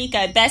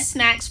 Sharika, best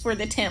snacks for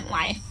the tent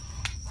life.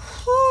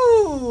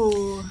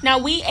 Ooh. Now,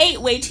 we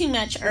ate way too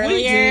much earlier.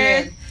 We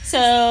did.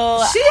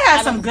 So she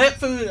had some good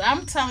food.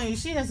 I'm telling you,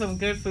 she had some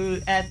good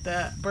food at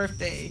the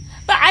birthday.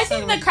 But I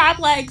think the crab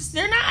legs,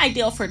 they're not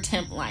ideal for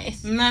temp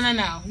life.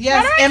 No.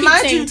 Yes, why do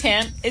I keep saying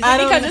temp? Is it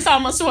because it's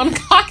almost 1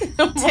 o'clock in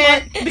the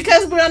morning?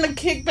 Because we're on the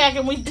kickback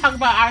and we talk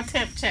about our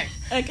temp check.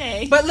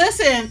 Okay. But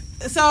listen,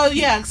 so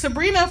yeah,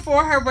 Sabrina,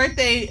 for her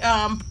birthday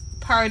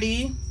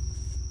party,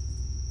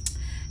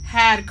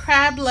 had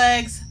crab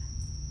legs,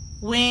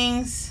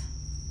 wings,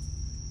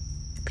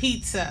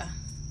 pizza.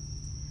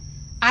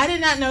 I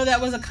did not know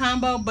that was a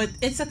combo, but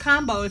it's a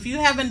combo. If you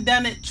haven't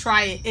done it,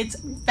 try it. It's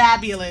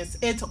fabulous.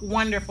 It's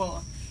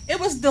wonderful. It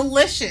was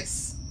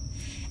delicious.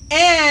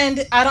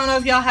 And I don't know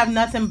if y'all have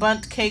nothing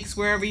but cakes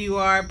wherever you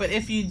are, but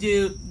if you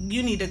do,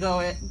 you need to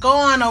go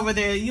on over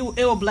there.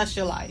 It will bless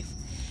your life.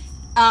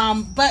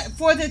 But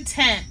for the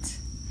tent,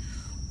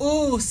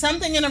 ooh,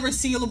 something in a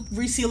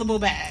resealable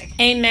bag.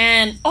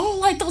 Amen. Oh,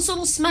 like those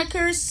little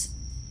Smuckers.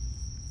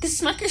 The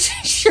Smuckers,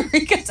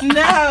 Sharika's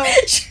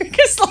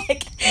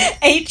like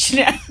H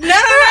now. No.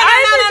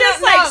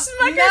 Smuckers.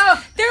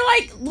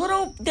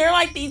 No. They're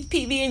like these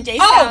PB&J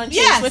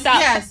sandwiches without.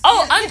 Yes.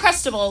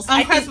 Uncrustables.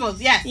 Uncrustables.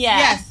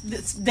 Yes.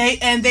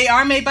 They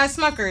are made by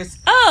Smuckers.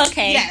 Oh,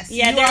 okay. Yes.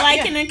 Yeah,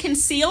 they're in a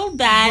concealed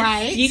bag.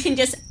 Right. You can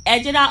just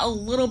edge it out a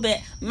little bit.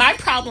 My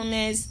problem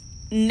is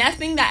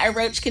nothing that a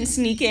roach can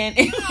sneak in.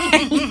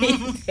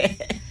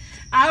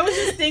 I was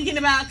just thinking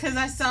about, because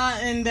I saw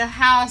in their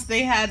house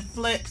they had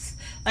flips.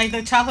 Like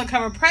the chocolate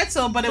covered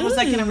pretzel, but it was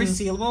like in a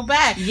resealable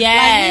bag.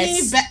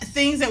 Yes. Like we need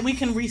things that we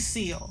can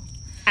reseal.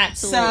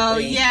 Absolutely. So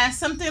yeah,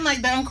 something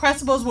like the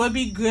Uncrustables would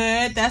be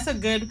good. That's a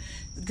good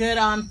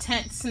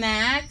tent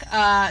snack.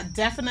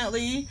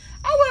 Definitely.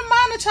 I wouldn't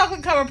mind a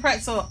chocolate covered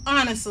pretzel,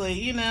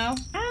 honestly,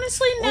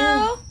 Honestly,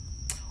 no.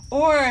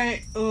 Or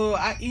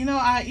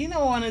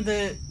one of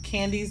the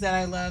candies that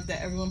I love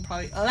that everyone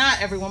probably, not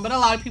everyone, but a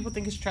lot of people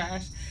think is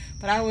trash.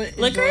 But I would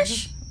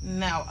licorice.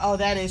 No. Oh,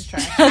 that is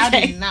trash.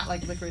 Okay. I do not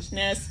like licorice.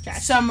 No, it's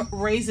trash. Some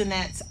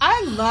Raisinets.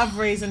 I love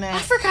Raisinets. I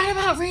forgot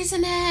about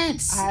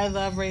Raisinets. I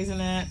love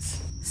Raisinets.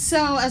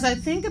 So, as I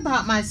think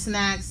about my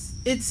snacks,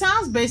 it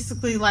sounds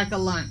basically like a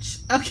lunch.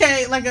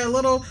 Okay? Like a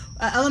little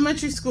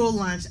elementary school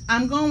lunch.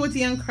 I'm going with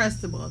the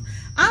Uncrustables.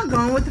 I'm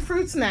going with the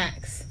fruit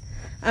snacks.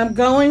 I'm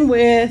going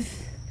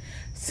with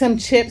some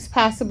chips,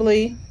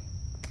 possibly.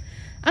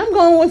 I'm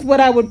going with what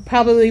I would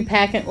probably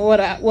pack in,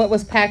 what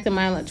was packed in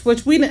my lunch,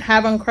 which we didn't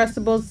have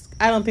Uncrustables.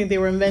 I don't think they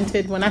were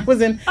invented when I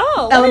was in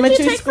elementary school. What did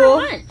you take for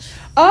lunch?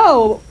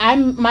 Oh,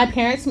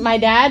 my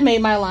dad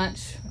made my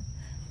lunch.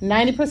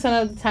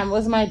 90% of the time it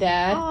was my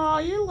dad. Oh,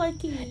 you're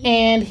lucky.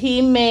 And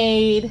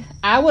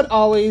I would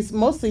always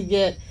mostly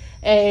get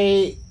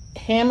a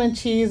ham and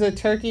cheese, or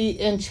turkey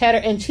and cheddar.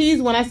 And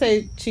cheese, when I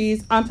say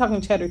cheese, I'm talking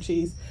cheddar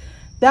cheese.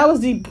 That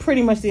was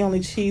pretty much the only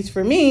cheese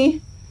for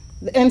me,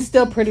 and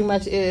still pretty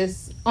much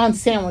is on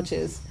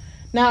sandwiches.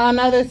 Now on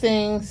other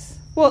things,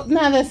 well,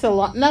 now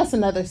that's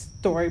another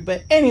story.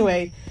 But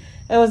anyway,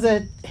 it was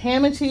a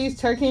ham and cheese,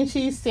 turkey and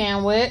cheese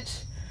sandwich,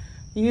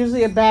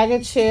 usually a bag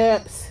of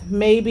chips,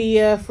 maybe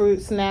a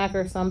fruit snack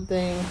or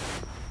something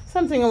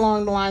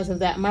along the lines of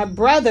that. My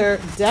brother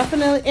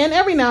definitely, and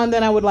every now and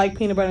then I would like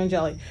peanut butter and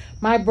jelly.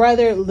 My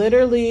brother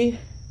literally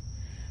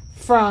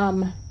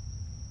from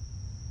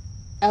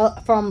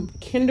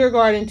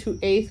kindergarten to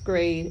 8th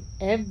grade,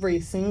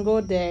 every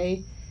single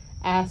day,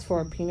 asked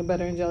for a peanut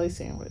butter and jelly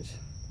sandwich.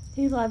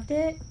 He loved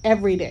it?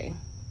 Every day.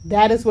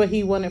 That is what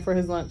he wanted for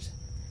his lunch.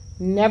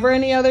 Never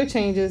any other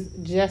changes,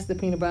 just the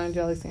peanut butter and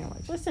jelly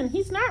sandwich. Listen,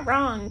 he's not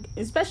wrong,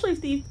 especially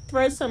if you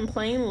throw some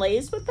plain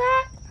Lay's with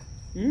that.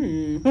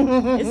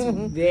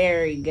 It's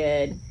very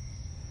good.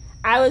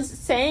 I was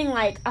saying,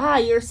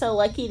 you're so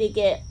lucky to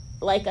get,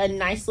 a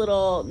nice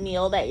little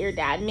meal that your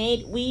dad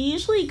made. We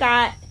usually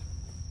got,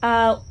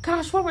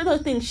 what were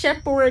those things?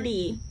 Chef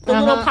Boyardee, the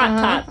little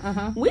pot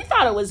top. We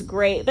thought it was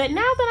great, but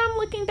now that I'm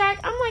looking back,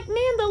 I'm like,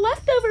 man, the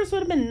leftovers would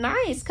have been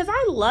nice, because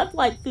I love,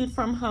 food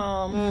from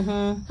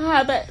home.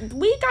 But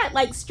we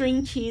got,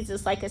 string cheese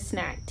as, a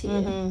snack,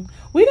 too.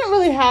 We didn't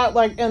really have,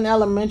 in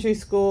elementary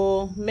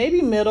school,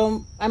 maybe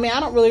middle. I mean, I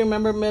don't really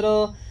remember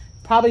middle,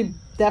 probably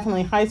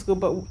definitely high school,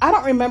 but I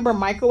don't remember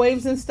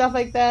microwaves and stuff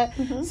like that.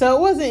 So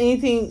it wasn't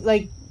anything,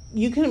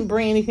 you couldn't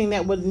bring anything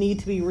that would need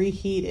to be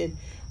reheated.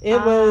 It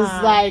was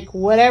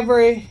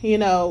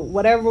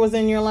whatever was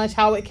in your lunch,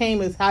 how it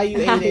came is how you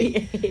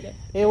ate it.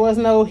 It was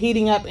no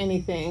heating up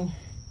anything.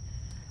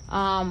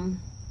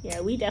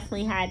 Yeah, we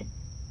definitely had.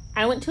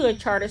 I went to a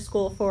charter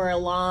school for a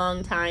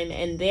long time,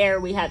 and there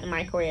we had the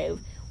microwave.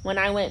 When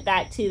I went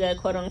back to the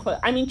quote unquote,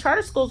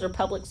 charter schools are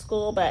public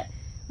school, but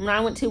when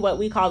I went to what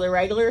we call the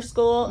regular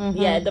school,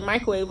 the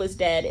microwave was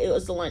dead. It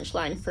was the lunch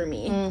line for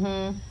me.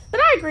 But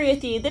I agree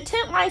with you. The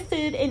tent life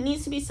food, it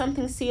needs to be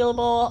something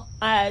sealable.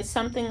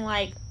 Something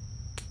like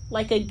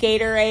a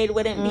Gatorade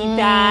wouldn't be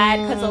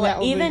bad.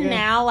 Because even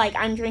now,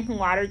 I'm drinking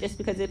water just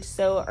because it's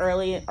so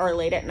early or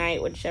late at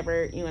night,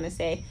 whichever you want to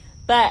say.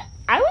 But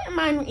I wouldn't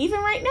mind,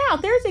 even right now,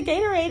 there's a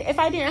Gatorade. If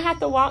I didn't have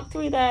to walk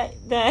through the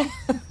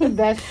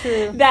that's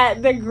true.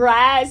 The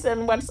grass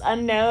and what's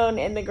unknown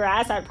in the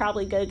grass, I'd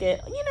probably go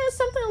get,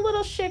 something a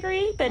little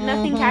sugary, but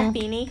nothing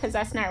caffeine-y, because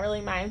that's not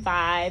really my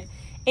vibe.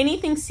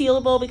 Anything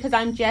sealable, because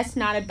I'm just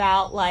not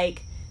about,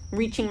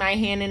 reaching my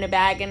hand in a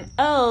bag and,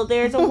 oh,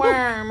 there's a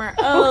worm,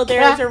 or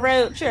there's a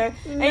roach, and,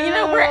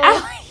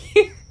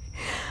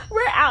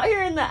 we're out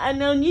here in the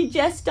unknown. You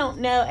just don't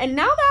know. And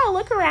now that I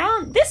look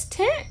around, this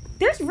tent,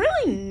 there's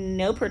really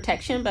no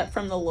protection but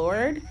from the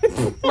Lord.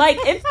 But for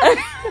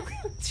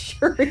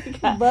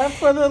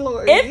the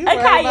Lord. If a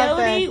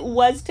coyote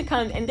was to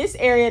come, and this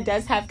area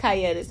does have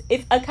coyotes,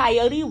 if a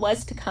coyote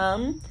was to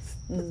come,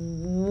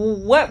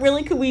 what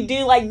really could we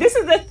do? This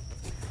is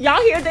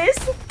y'all hear this?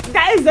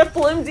 That is the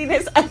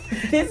flimsiness of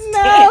this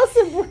No,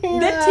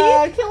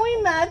 Sabrina. Can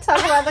we not talk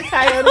about the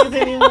coyotes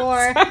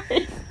anymore?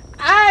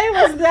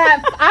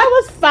 I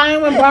was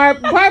fine when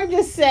Barb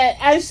just said,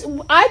 I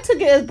took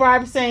it as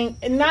Barb saying,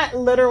 not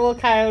literal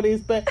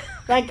coyotes, but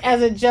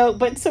as a joke.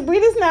 But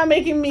Sabrina's now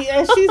making me,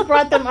 and she's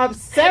brought them up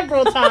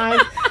several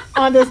times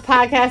on this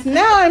podcast.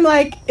 Now I'm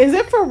like, is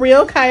it for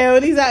real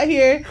coyotes out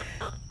here?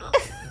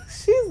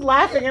 She's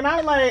laughing, and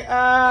I'm like,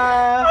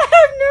 I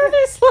have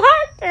nervous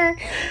laughter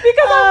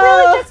because I'm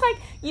really just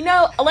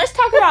let's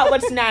talk about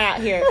what's not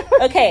out here.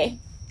 Okay.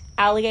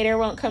 Alligator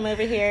won't come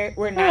over here.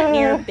 We're not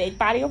near a big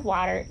body of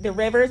water. The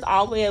river's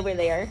all the way over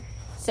there.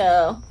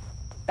 So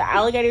the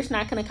alligator's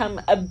not going to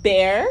come. A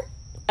bear,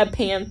 a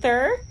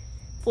panther.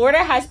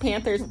 Florida has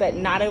panthers, but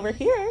not over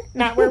here.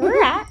 Not where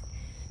we're at.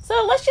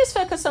 So let's just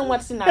focus on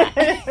what's not.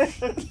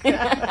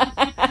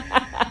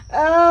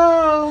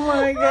 Oh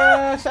my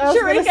gosh.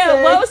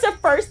 Sharika, what was the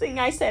first thing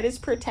I said is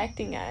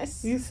protecting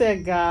us? You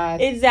said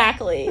God.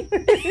 Exactly. Yeah.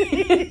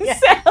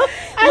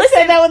 I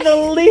said that with the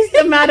least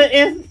amount of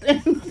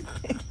enthusiasm.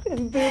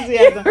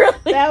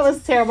 Really? That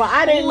was terrible.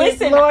 I didn't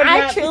listen.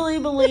 I truly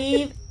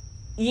believe,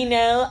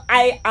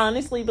 I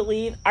honestly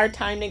believe our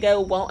time to go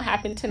won't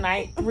happen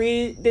tonight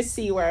through the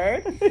C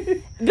word. But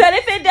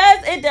if it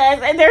does, it does.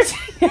 And there's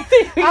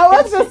I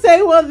was going to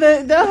say, well,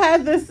 they'll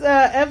have this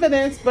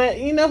evidence, but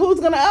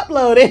who's going to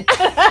upload it?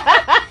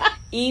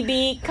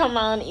 EB, come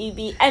on,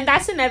 EB. And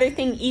that's another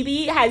thing.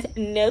 EB has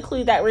no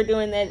clue that we're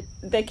doing the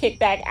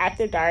kickback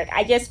after dark.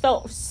 I just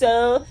felt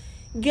so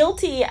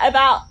guilty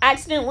about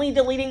accidentally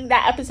deleting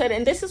that episode.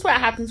 And this is what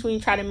happens when you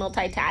try to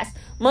multitask.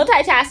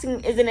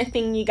 Multitasking isn't a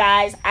thing, you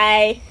guys.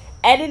 I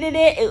edited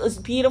it. It was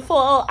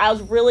beautiful. I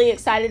was really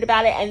excited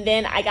about it. And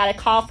then I got a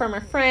call from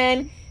a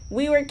friend.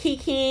 We were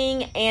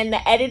kikiing, and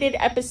the edited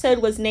episode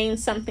was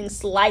named something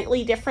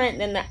slightly different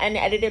than the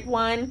unedited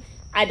one.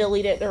 I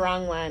deleted the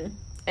wrong one,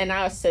 and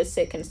I was so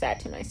sick and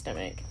sad to my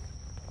stomach.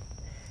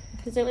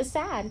 Because it was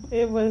sad.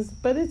 It was,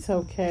 but it's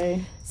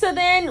okay. So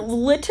then,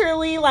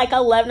 literally, like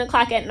 11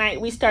 o'clock at night,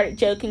 we started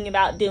joking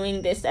about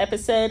doing this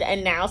episode,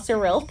 and now it's a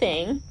real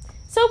thing.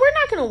 So we're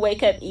not going to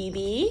wake up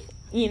Evie,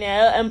 you know,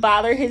 and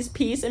bother his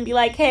peace and be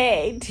like,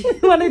 hey, do you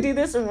want to do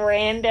this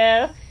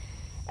rando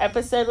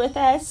episode with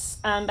us?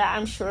 But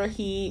I'm sure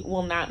he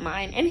will not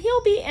mind, and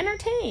he'll be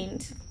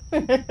entertained.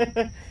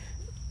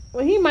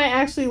 Well, he might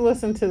actually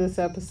listen to this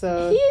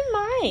episode. He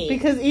might.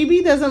 Because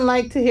EB doesn't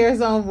like to hear his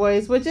own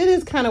voice, which it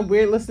is kind of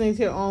weird listening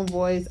to your own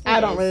voice.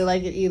 I don't really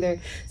like it either.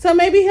 So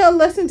maybe he'll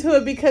listen to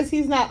it because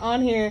he's not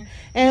on here.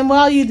 And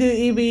while you do,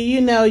 EB,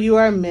 you know you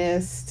are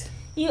missed.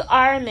 You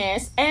are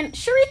missed. And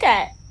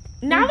Sharika,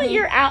 now that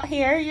you're out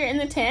here, you're in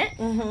the tent,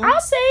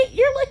 I'll say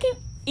you're looking...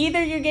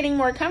 Either you're getting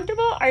more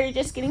comfortable or you're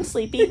just getting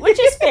sleepy, which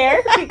is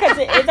fair because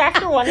it is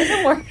after 1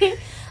 a.m.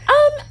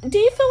 Do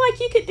you feel like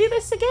you could do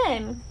this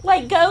again?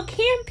 Like go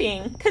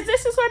camping? Because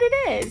this is what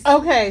it is.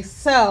 Okay,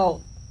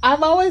 so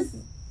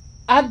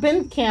I've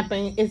been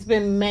camping. It's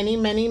been many,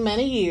 many,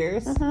 many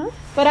years.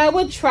 But I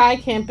would try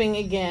camping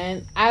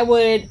again. I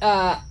would,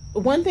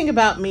 one thing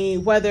about me,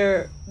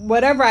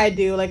 whatever I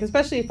do, like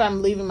especially if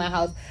I'm leaving my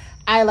house,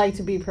 I like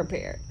to be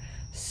prepared.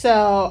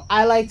 So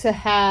I like to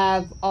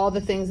have all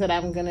the things that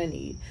I'm going to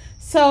need.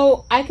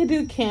 So I could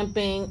do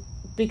camping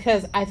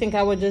because I think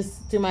I would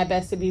just do my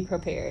best to be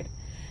prepared.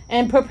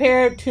 And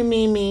prepared to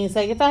me means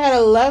like if I had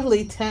a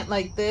lovely tent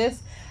like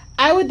this,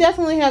 I would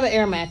definitely have an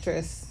air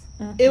mattress.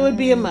 It would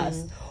be a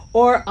must.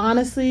 Or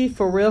honestly,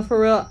 for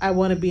real, I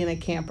want to be in a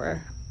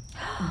camper.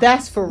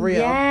 That's for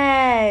real.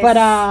 Yes.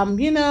 But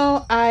you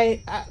know,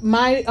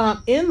 my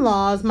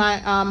in-laws, my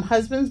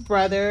husband's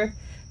brother,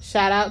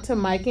 shout out to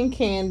Mike and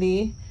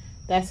Candy.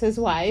 That's his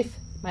wife,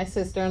 my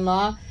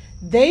sister-in-law.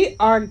 They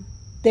are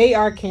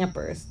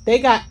campers. They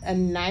got a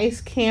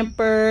nice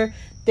camper.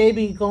 They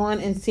be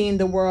going and seeing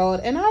the world.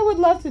 And I would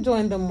love to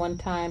join them one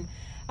time.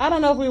 I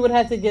don't know if we would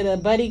have to get a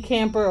buddy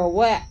camper or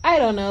what. I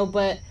don't know.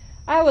 But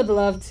I would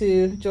love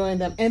to join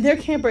them. And their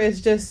camper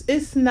is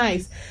it's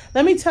nice.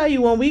 Let me tell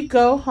you, when we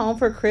go home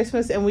for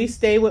Christmas and we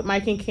stay with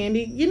Mike and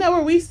Candy, you know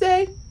where we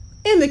stay?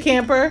 In the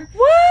camper.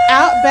 What?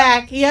 Out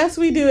back. Yes,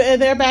 we do. In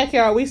their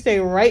backyard. We stay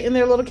right in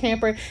their little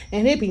camper.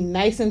 And it'd be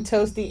nice and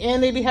toasty.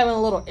 And they'd be having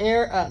a little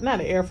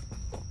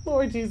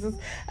Lord Jesus.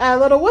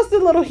 What's the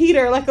little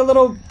heater? Like a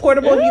little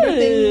portable heater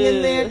thing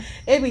in there.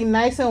 It'd be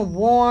nice and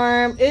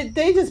warm. It'd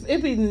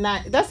be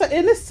nice.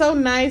 And it's so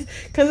nice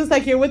because it's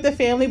like you're with the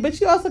family,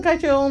 but you also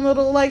got your own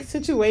little like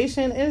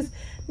situation. It's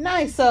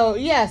nice. So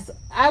yes,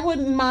 I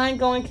wouldn't mind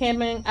going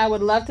camping. I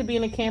would love to be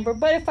in a camper,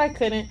 but if I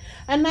couldn't,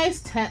 a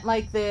nice tent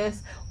like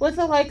this with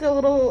a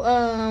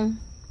little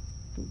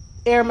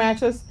air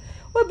mattress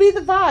would be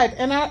the vibe.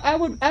 And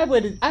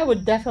I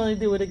would definitely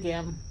do it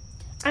again.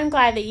 I'm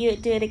glad that you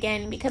would do it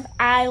again because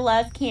I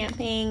love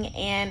camping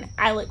and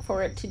I look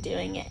forward to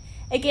doing it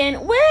again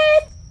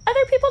with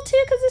other people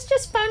too because it's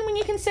just fun when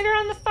you can sit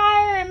around the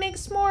fire and make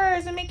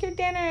s'mores and make your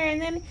dinner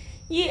and then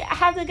you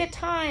have the good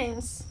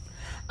times.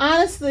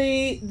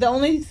 Honestly,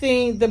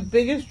 the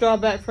biggest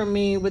drawback for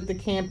me with the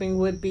camping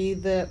would be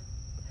the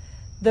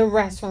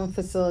restroom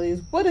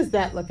facilities. What is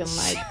that looking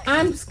like?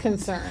 I'm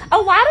concerned. A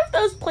lot of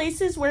those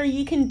places where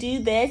you can do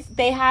this,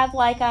 they have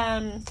like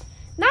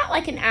not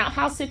like an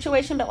outhouse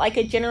situation, but like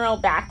a general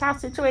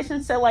bathhouse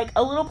situation. So like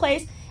a little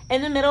place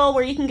in the middle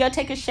where you can go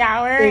take a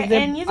shower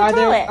and use a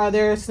toilet. Are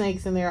there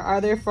snakes in there?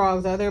 Are there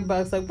frogs? Are there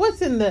bugs? Like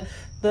what's in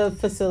the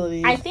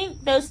facility? I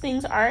think those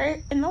things are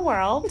in the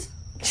world.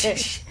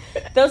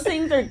 Those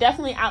things are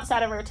definitely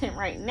outside of our tent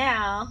right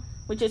now,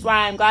 which is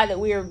why I'm glad that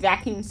we are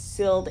vacuum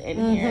sealed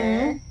in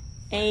here.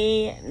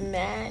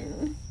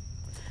 Amen.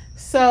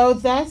 So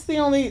that's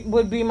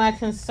would be my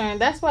concern.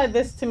 That's why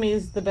this to me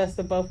is the best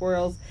of both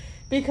worlds.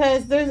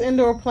 Because there's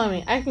indoor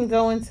plumbing. I can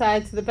go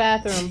inside to the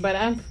bathroom, but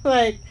I'm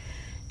like,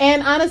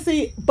 and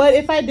honestly, but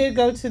if I did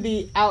go to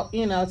the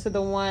to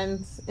the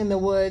ones in the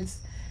woods,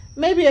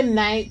 maybe a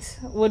night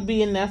would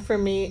be enough for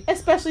me,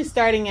 especially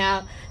starting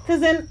out.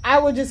 Because then I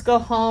would just go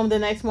home the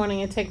next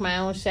morning and take my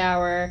own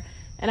shower.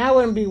 And I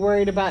wouldn't be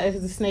worried about if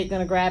the snake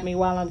going to grab me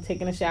while I'm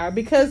taking a shower.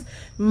 Because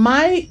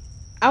I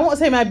won't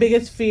say my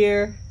biggest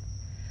fear,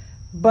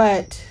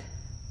 but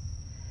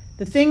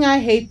the thing I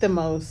hate the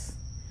most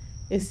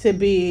is to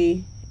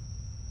be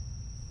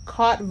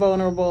caught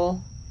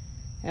vulnerable.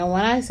 And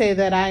when I say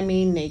that, I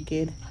mean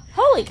naked.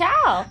 Holy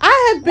cow.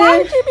 I have been... Why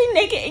would you be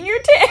naked in your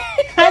tent?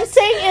 I'm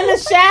saying in the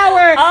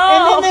shower.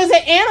 Oh. And then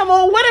there's an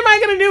animal. What am I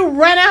going to do?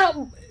 Run out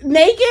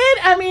naked?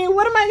 I mean,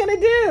 what am I going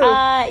to do?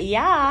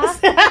 Yeah.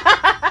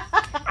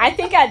 I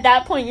think at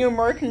that point you're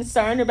more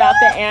concerned about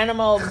the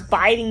animal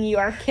biting you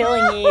or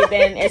killing you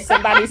than if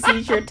somebody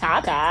sees your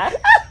tata.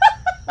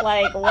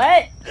 Like,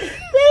 what? They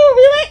would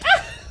be like...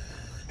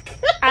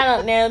 I don't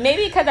don't know.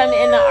 Maybe because I'm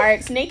in the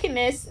arts.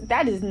 Nakedness,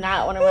 that is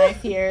not one of my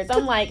fears.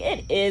 I'm like,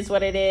 it is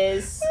what it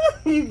is.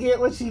 You get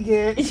what you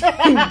get.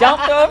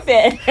 Don't throw a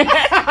fit.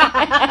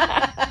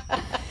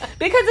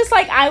 Because it's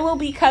like, I will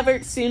be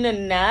covered soon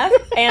enough.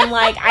 And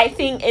like, I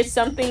think if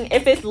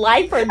it's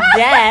life or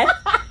death,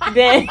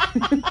 then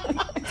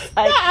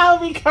like, I'll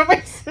be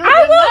covered soon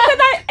I will, because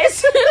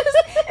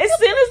as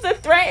soon as the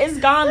threat is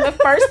gone, the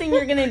first thing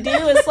you're gonna do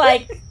is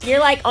like, you're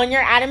like on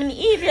your Adam and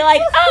Eve. You're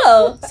like,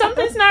 oh,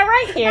 something's not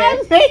right here.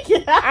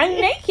 I'm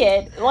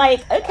naked.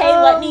 Like, okay,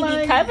 let me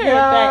be covered.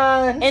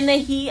 Gosh. But in the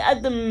heat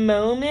of the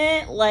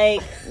moment,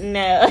 like,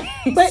 no.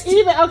 But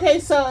even okay,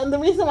 so and the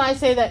reason why I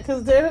say that,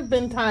 because there have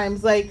been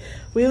times like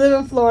we live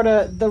in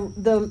Florida, the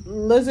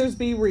lizards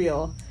be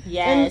real.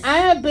 Yes. And I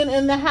have been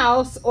in the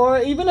house or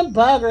even a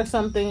bug or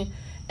something,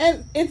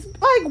 and it's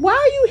like, why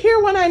are you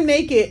here when I'm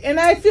naked? And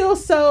I feel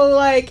so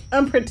like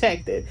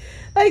unprotected.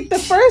 Like the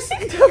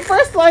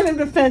first line of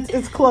defense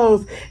is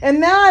clothes,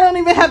 and now I don't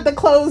even have the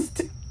clothes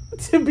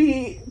to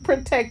be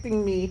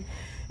protecting me.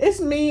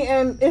 It's me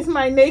and it's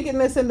my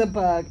nakedness and the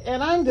bug,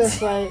 and I'm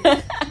just like,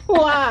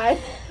 why?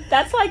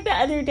 That's like the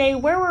other day.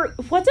 Was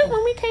it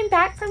when we came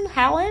back from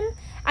Helen?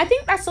 I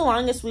think that's the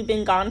longest we've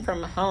been gone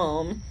from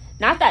home.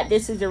 Not that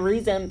this is the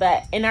reason,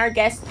 but in our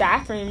guest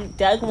bathroom,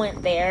 Doug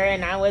went there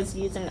and I was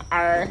using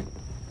our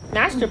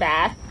master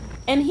bath.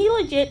 And he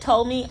legit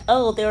told me,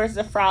 oh, there was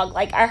a frog.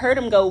 Like, I heard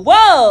him go,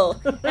 whoa!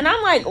 And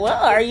I'm like,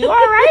 well, are you all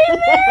right in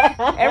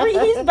there?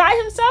 He's by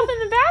himself in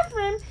the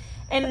bathroom.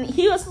 And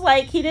he was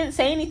like, he didn't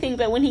say anything,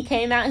 but when he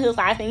came out, he was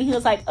laughing. He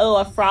was like, oh,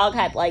 a frog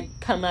had, like,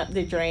 come up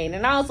the drain.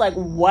 And I was like,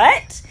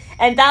 what?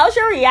 And that was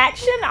your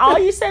reaction? All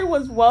you said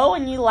was, whoa,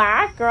 and you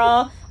laughed?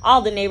 Girl,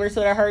 all the neighbors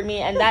would have heard me,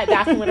 and that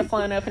bathroom would have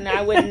flown open, and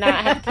I would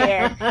not have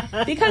cared.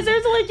 Because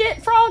there's a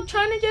legit frog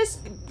trying to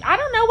just, I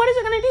don't know, what is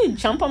it going to do?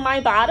 Jump on my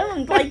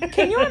bottom? Like,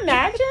 can you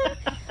imagine?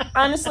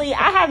 Honestly,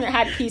 I haven't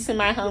had peace in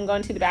my home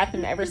going to the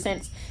bathroom ever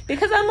since.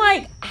 Because I'm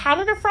like, how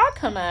did a frog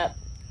come up?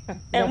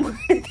 And where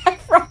did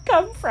that frog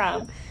come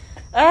from?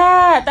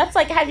 That's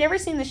like, have you ever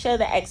seen the show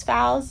The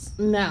X-Files?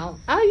 No.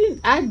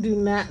 I do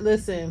not.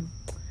 Listen,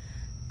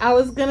 I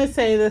was going to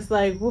say this,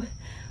 like,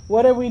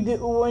 what are we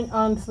doing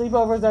on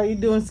sleepovers? Are you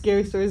doing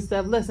scary stories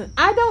stuff? Listen,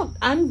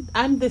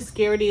 I'm the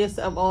scariest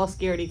of all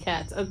scaredy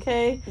cats,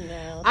 okay?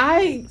 No.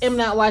 I am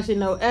not watching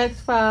no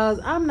X-Files.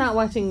 I'm not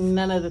watching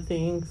none of the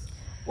things.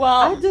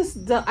 Well,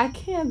 I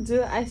can't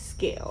do it. I'm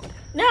scared.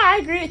 No, I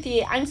agree with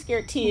you. I'm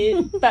scared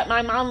too. But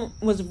my mom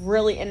was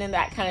really into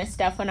that kind of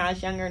stuff when I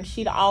was younger, and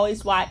she'd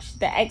always watch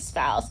The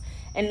X-Files.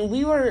 And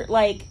we were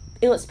like,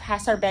 it was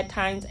past our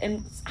bedtimes,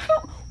 and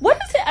what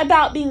is it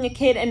about being a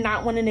kid and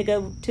not wanting to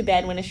go to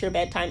bed when it's your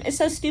bedtime? It's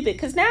so stupid,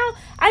 because now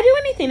I do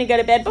anything to go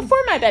to bed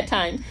before my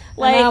bedtime.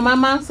 Like, my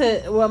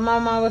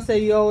mom would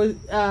say, you always,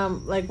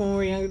 like when we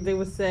were younger, they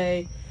would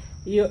say,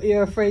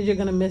 you're afraid you're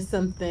going to miss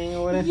something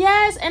or whatever.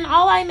 Yes, and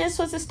all I missed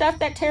was the stuff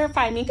that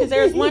terrified me, because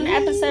there was one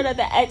episode of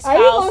The X-Files.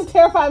 Are you going to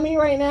terrify me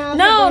right now?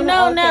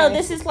 No.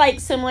 This is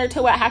like similar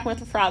to what happened with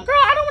the frog. Girl,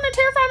 I don't want to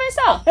terrify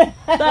myself.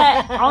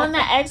 But on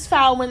The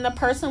X-File, when the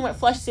person would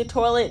flush the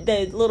toilet,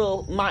 the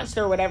little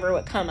monster or whatever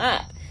would come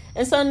up.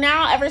 And so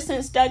now, ever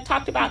since Doug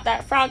talked about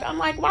that frog, I'm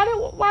like, why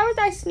was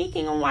I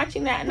sneaking and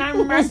watching that? And I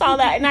remember I saw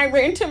that, and I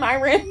ran to my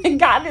room and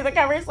got into the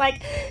covers like,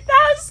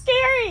 that was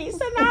scary.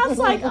 So now it's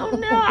like, oh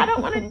no, I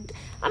don't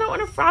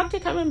want a frog to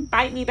come and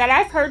bite me. But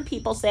I've heard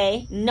people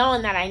say,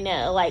 knowing that I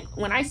know, like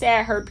when I say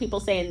I heard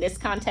people say in this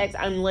context,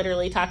 I'm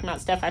literally talking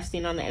about stuff I've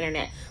seen on the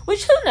internet,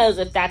 which who knows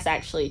if that's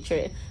actually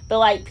true. But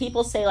like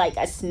people say like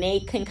a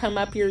snake can come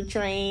up your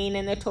drain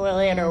in the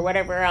toilet or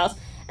whatever else.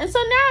 And so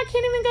now I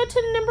can't even go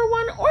to number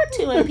 1 or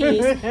 2 in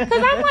peace,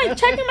 because I'm like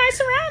checking my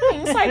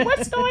surroundings, like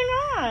what's going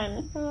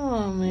on?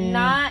 Oh man,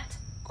 not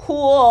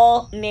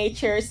cool.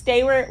 Nature, stay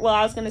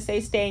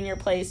in your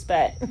place,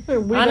 but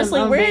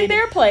honestly, we're in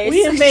their place.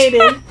 We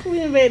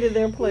invaded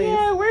their place.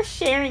 Yeah, we're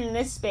sharing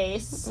this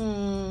space.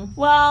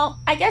 Well,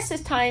 I guess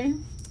it's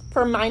time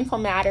for Mindful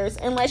Matters.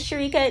 Unless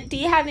Sharika, do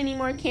you have any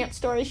more camp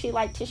stories you'd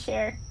like to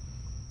share?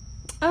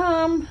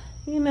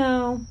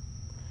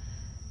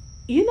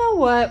 You know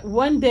what?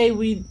 One day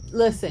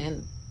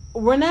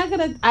we're not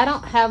gonna, I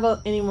don't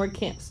have any more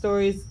camp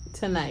stories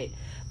tonight,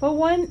 but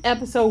one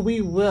episode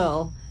we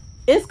will.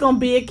 It's gonna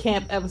be a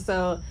camp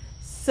episode.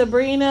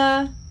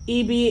 Sabrina,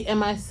 EB, and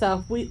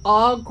myself, we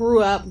all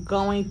grew up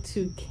going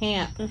to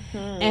camp.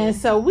 And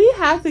so we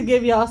have to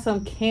give y'all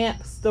some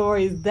camp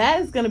stories.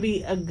 That is gonna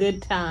be a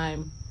good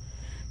time.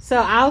 So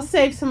I'll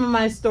save some of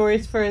my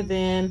stories for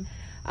then.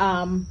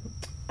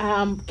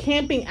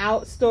 Camping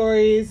out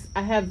stories,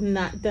 I have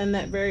not done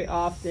that very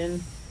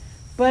often,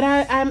 but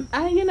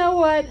I you know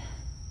what,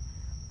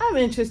 I'm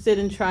interested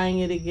in trying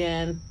it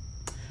again,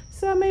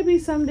 so maybe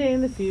someday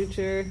in the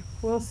future,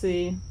 we'll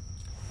see.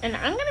 And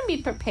I'm gonna be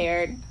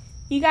prepared,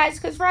 you guys,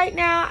 because right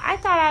now I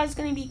thought I was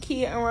gonna be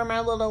cute and wear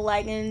my little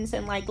leggings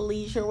and like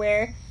leisure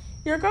wear.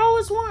 Your girl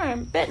was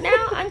warm, but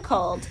now I'm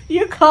cold.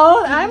 You're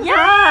cold? I'm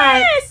hot.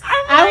 Yes,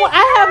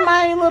 I have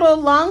my little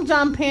long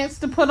john pants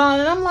to put on,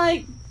 and I'm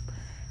like,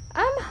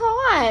 I'm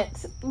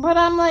hot, but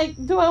I'm like,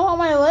 do I want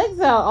my legs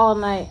out all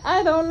night?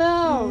 I don't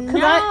know. Cause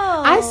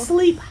No. I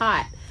sleep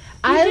hot.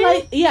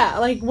 You do?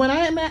 Like when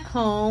I am at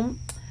home,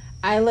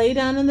 I lay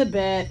down in the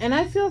bed and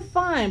I feel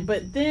fine,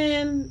 but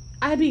then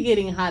I be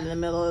getting hot in the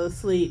middle of the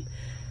sleep.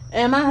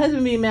 And my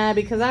husband be mad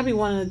because I be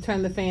wanting to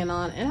turn the fan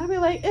on. And I be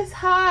like, it's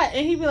hot.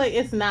 And he be like,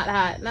 it's not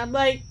hot. And I'm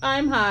like,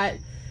 I'm hot.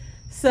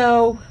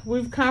 So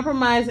we've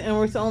compromised and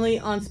we're only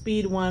on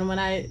speed 1 when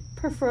I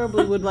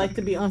preferably would like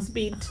to be on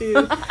speed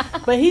 2.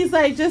 But he's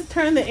like, just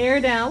turn the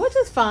air down, which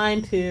is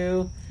fine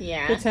too.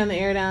 Yeah. To turn the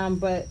air down.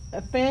 But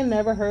a fan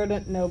never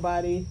hurt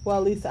nobody. Well,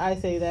 at least I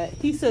say that.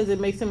 He says it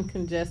makes him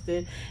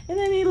congested. And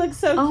then he looks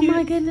so cute. Oh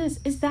my goodness.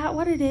 Is that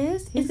what it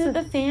is? Is it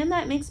the fan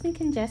that makes me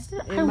congested?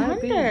 I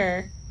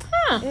wonder.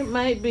 Huh. It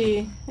might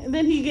be. And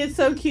then he gets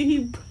so cute.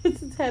 He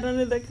puts his head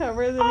under the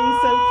covers and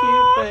he's so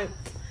cute. But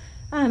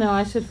I know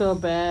I should feel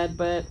bad,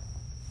 but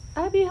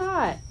I'd be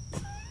hot.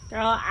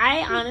 Girl,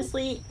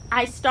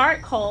 I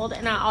start cold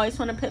and I always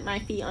want to put my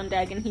feet on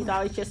Doug and he's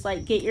always just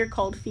like, get your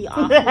cold feet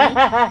off me. And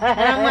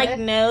I'm like,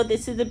 no,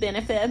 this is the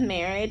benefit of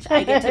marriage.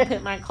 I get to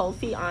put my cold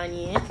feet on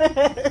you.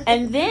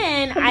 And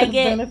then I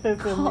get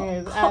benefits of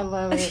marriage. I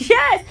love it.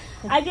 Yes,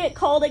 I get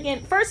cold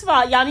again. First of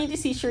all, y'all need to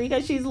see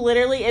Sharika. She's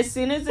literally, as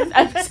soon as this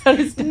episode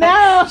is done,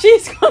 No.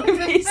 she's going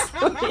to be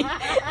sweating.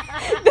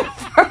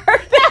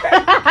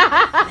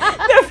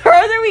 The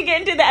further we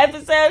get into the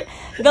episode,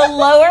 the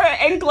lower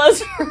and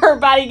closer her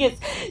body gets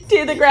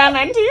to the ground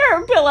and to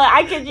her pillow.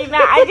 I kid you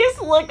not. I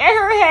just looked at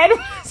her head.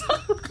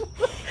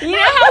 You know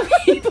how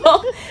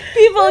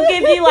people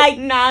give you like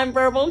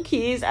nonverbal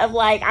cues of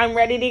like, I'm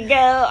ready to go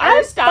or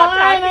I'm stop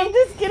fine. talking. I'm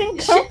just getting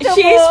comfortable.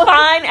 She's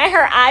fine and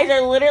her eyes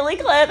are literally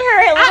closed.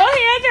 Her little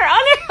hands are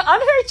on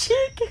her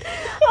cheek.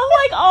 I'm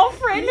like, oh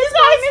friend, You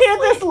guys hear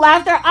this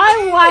laughter?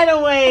 I'm wide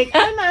awake.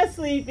 I'm not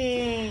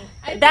sleeping.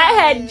 That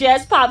had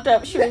just popped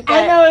up, Sharika.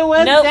 I know it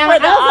was Note down. for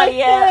the I was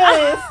audio.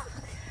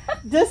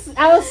 like this.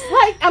 I was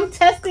like, I'm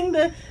testing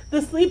the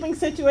sleeping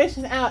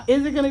situation out.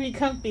 Is it going to be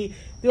comfy?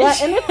 And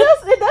it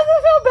doesn't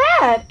feel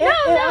bad. It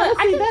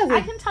honestly doesn't.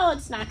 I can tell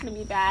it's not going to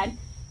be bad.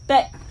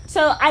 But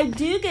so I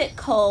do get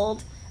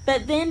cold.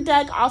 But then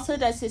Doug also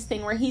does this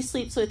thing where he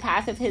sleeps with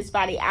half of his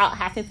body out,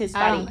 half of his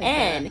body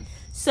in.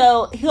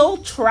 So he'll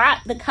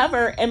trap the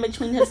cover in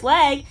between his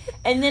leg,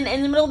 and then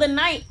in the middle of the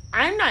night,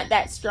 I'm not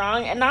that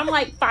strong, and I'm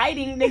like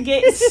fighting to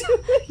get just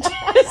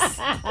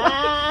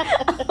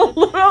a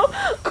little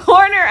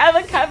corner of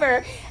a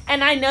cover.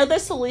 And I know the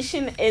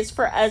solution is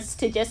for us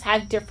to just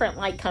have different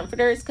like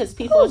comforters because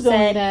people have told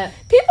me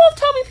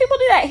people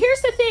do that.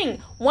 Here's the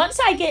thing: once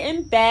I get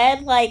in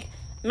bed, like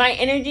my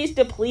energy is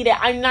depleted.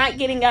 I'm not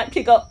getting up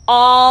to go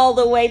all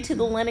the way to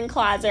the linen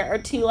closet or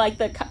to like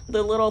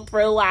the little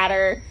throw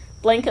ladder.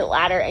 Blanket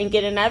ladder and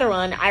get another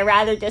one. I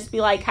rather just be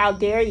like, how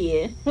dare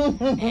you?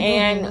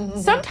 And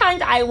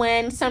sometimes I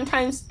win,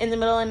 sometimes in the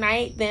middle of the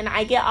night, then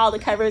I get all the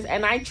covers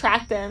and I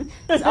track them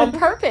on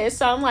purpose.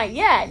 So I'm like,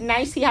 yeah,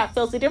 nice, see how it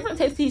feels. The difference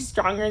is he's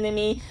stronger than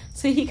me,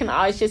 so he can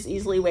always just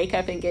easily wake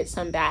up and get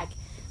some back.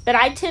 But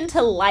I tend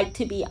to like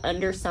to be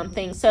under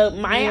something. So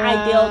my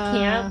ideal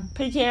camp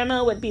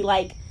pajama would be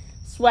like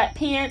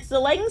sweatpants. The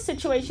leggings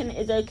situation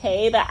is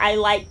okay, but I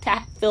like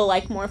to feel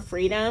like more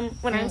freedom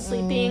when I'm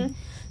sleeping.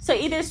 So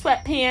either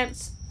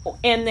sweatpants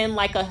and then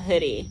like a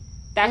hoodie.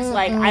 That's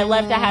like, I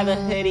love to have a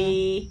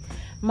hoodie.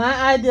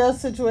 My ideal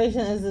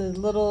situation is a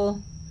little,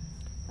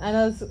 I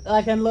know it's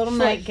like a little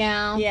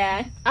nightgown.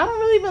 Yeah. I don't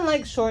really even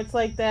like shorts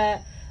like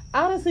that.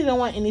 I honestly don't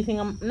want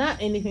not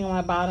anything on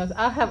my bottoms.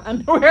 I'll have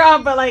underwear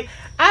on, but like,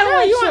 I don't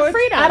want shorts. Want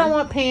freedom. I don't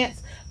want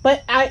pants.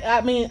 But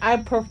I mean,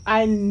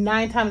 I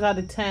 9 times out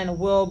of 10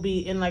 will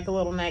be in like a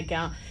little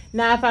nightgown.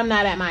 Now, if I'm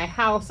not at my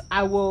house,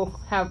 I will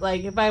have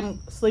like, if I'm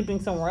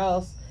sleeping somewhere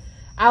else,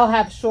 I'll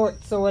have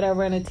shorts or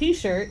whatever and a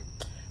t-shirt.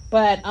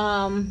 But,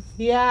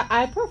 yeah,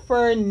 I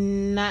prefer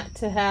not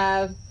to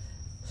have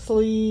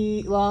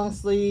long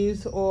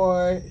sleeves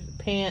or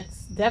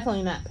pants.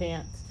 Definitely not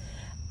pants.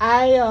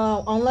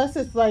 Unless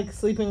it's like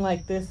sleeping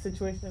like this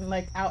situation,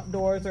 like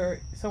outdoors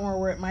or somewhere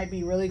where it might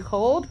be really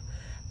cold.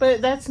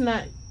 But that's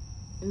not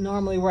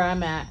normally where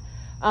I'm at.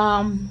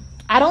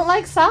 I don't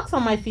like socks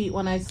on my feet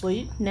when I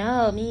sleep.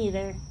 No, me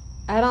either.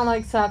 I don't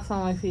like socks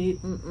on my feet.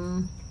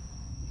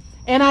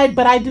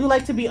 But I do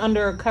like to be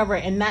under a cover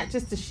and not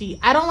just a sheet.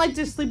 I don't like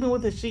just sleeping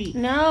with a sheet.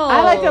 No.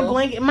 I like a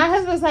blanket. My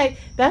husband's like,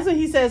 that's what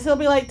he says. He'll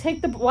be like,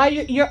 while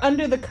you're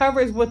under the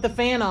covers with the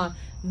fan on.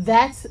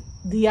 That's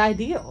the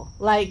ideal.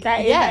 Like,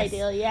 that is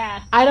ideal,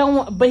 yeah. I don't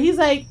want, but he's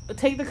like,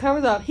 take the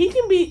covers off. He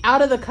can be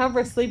out of the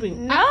cover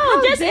sleeping.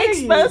 No, just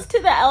exposed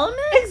to the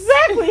elements.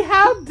 Exactly.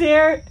 How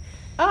dare,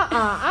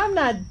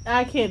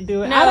 I can't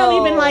do it. No. I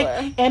don't even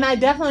like, and I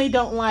definitely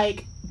don't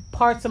like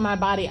parts of my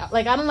body out.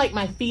 Like, I don't like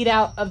my feet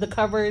out of the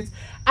covers.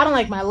 I don't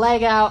like my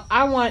leg out.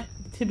 I want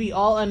to be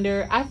all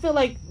under. I feel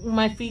like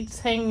my feet's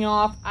hanging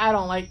off. I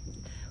don't like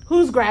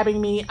who's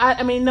grabbing me.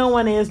 I mean, no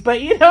one is,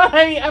 but you know what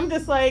I mean? I'm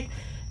just like,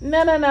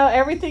 No.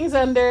 Everything's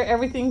under.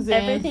 Everything's in.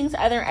 Everything's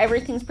under.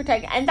 Everything's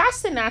protected. And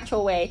that's the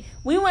natural way.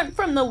 We went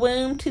from the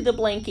womb to the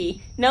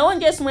blankie. No one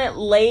just went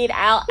laid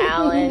out,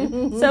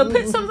 Alan. So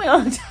put something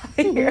on top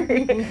of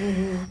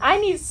here. I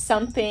need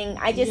something.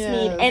 I just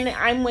need, and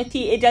I'm with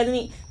you. It doesn't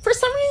need, for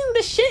some reason,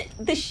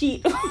 the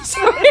sheet.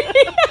 Sorry.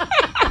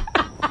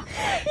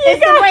 It's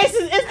the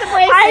braces.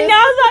 I know.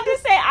 I was about to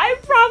say, I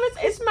promise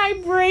it's my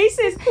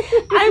braces.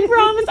 I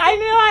promise. I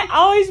know I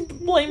always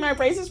blame my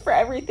braces for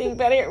everything,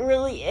 but it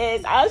really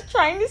is. I was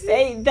trying to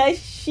say the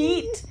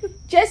sheet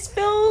just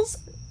feels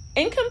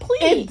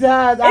incomplete. It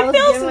does. It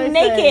feels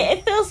naked.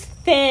 It feels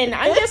thin.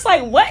 I'm just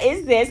like, what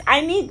is this?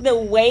 I need the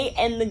weight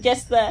and the.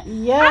 Yes.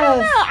 I don't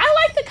know.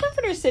 I like the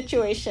comforter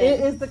situation.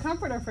 It is the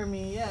comforter for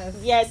me. Yes.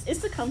 Yes,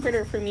 it's the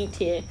comforter for me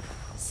too.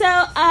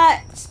 So,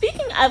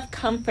 speaking of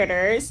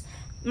comforters.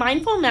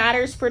 Mindful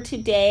Matters for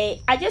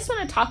today, I just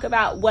want to talk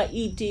about what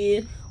you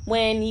do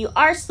when you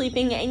are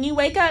sleeping and you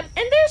wake up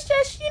and there's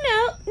just,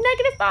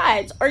 negative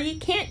vibes or you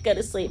can't go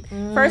to sleep.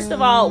 First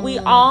of all, we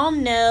all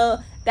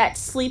know that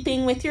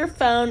sleeping with your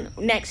phone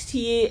next to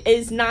you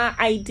is not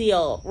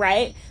ideal,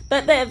 right?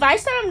 But the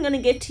advice that I'm going to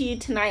give to you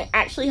tonight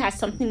actually has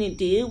something to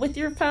do with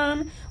your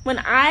phone. When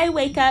I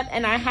wake up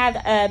and I have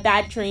a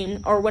bad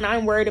dream or when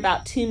I'm worried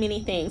about too many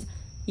things,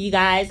 you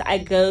guys, I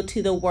go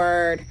to the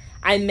Word.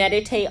 I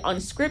meditate on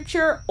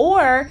scripture,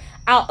 or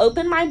I'll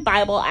open my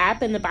Bible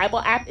app, and the Bible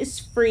app is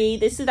free.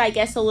 This is, I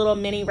guess, a little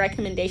mini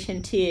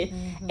recommendation too.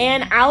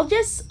 And I'll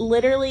just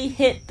literally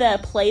hit the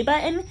play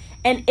button,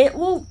 and it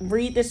will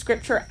read the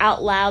scripture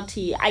out loud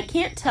to you. I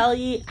can't tell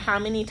you how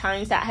many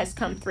times that has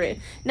come through.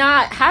 Now,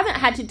 I haven't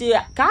had to do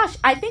it. Gosh,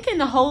 I think in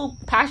the whole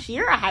past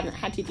year, I haven't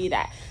had to do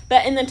that.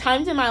 But in the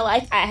times in my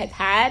life I have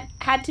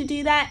had to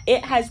do that,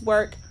 it has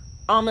worked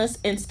almost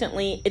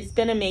instantly. It's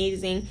been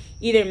amazing.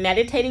 Either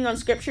meditating on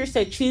scripture,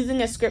 so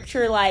choosing a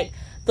scripture like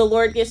the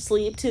Lord gives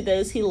sleep to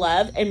those he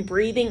love, and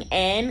breathing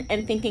in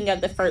and thinking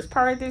of the first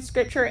part of the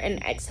scripture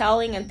and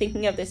exhaling and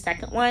thinking of the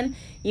second one.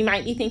 You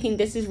might be thinking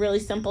this is really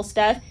simple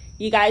stuff.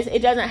 You guys,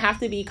 it doesn't have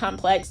to be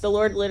complex. The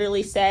Lord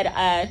literally said,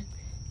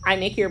 I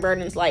make your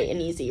burdens light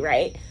and easy,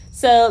 right?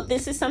 So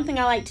this is something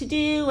I like to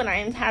do when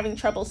I'm having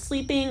trouble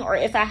sleeping, or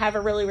if I have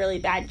a really, really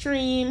bad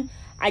dream.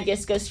 I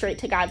just go straight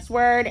to God's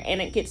word and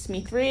it gets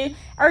me through.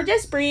 Or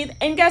just breathe.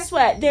 And guess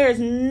what? There is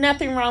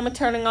nothing wrong with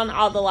turning on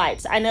all the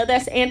lights. I know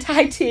that's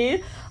anti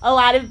too. A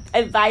lot of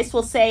advice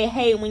will say,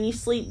 hey, when you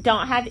sleep,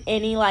 don't have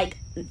any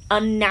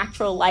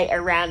unnatural light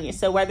around you.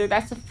 So whether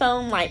that's a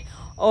phone light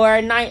or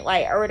a night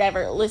light or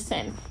whatever,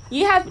 listen,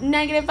 you have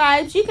negative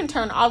vibes, you can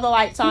turn all the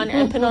lights on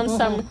and put on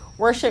some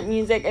worship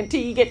music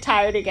until you get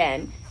tired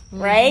again.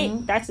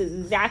 Right? That's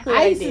exactly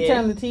what I used to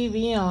turn the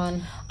TV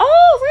on.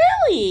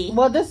 Oh, really?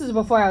 Well, this is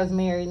before I was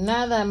married.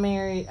 Now that I'm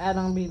married, I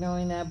don't be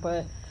doing that.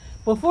 But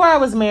before I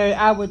was married,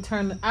 I would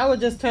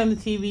just turn the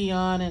TV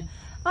on and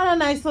on a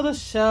nice little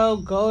show,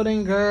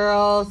 Golden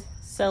Girls,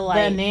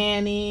 The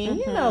Nanny,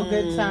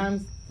 good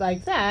times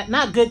like that.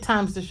 Not good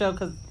times to show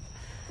because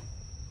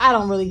I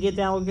don't really get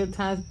down with good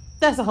times.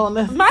 That's a whole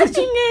nother. My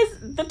thing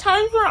is, the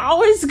times were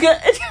always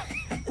good.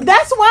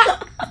 That's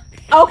why.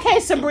 Okay,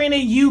 Sabrina,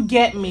 you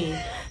get me.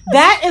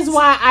 That is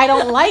why I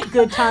don't like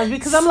good times,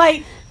 because I'm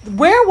like,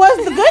 where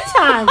was the good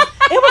times?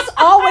 It was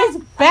always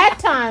bad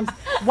times.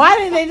 Why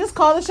didn't they just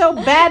call the show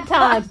Bad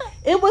Times?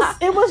 It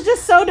was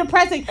just so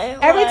depressing.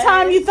 Every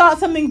time you thought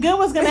something good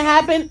was going to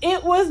happen,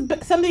 it was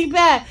something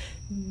bad.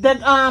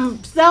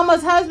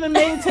 Selma's husband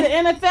made it to the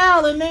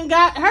NFL and then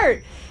got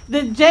hurt.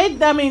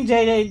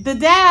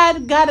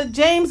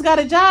 James got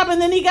a job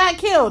and then he got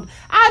killed.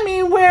 I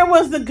mean, where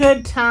was the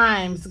good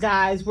times,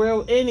 guys?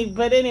 But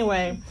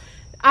anyway,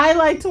 I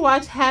like to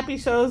watch happy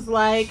shows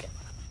like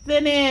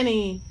The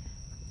Nanny,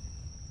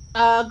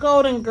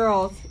 Golden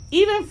Girls,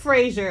 even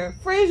Frasier.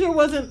 Frasier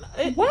wasn't.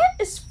 What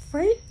is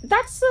Frasier?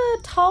 That's the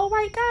tall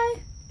white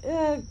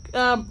guy.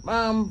 I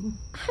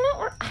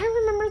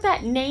remember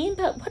that name,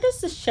 but what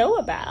is the show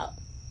about?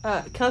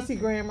 Kelsey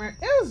Grammer.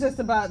 It was just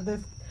about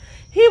this.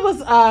 He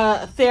was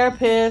a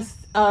therapist,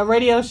 a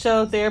radio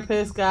show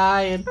therapist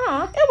guy, and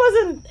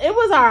it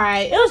was all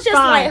right. It was just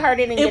fine.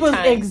 Lighthearted and it good was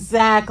time.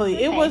 Exactly.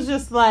 Okay. It was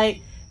just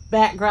like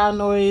background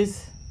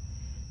noise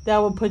that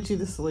would put you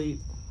to sleep.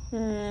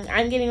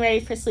 I'm getting ready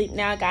for sleep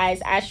now, guys.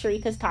 As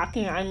Sharika's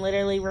talking, I'm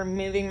literally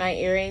removing my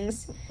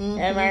earrings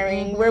and my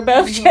ring. We're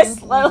both just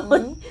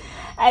slowly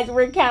as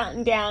we're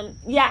counting down.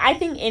 Yeah, I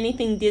think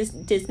anything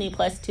Disney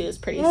Plus 2 is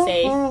pretty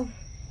safe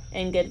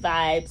and good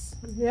vibes.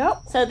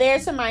 Yep. So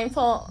there's some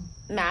Mindful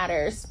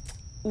Matters.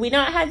 We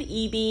don't have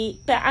EB,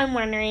 but I'm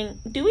wondering,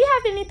 do we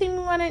have anything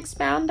we want to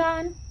expound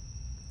on?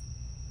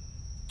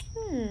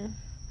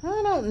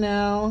 I don't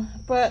know,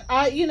 but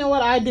you know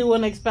what? I do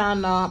want to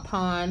expound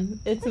upon.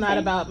 It's not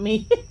about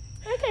me. Okay.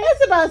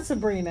 It's about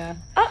Sabrina.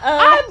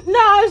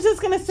 I was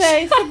just gonna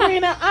say,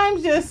 Sabrina, I'm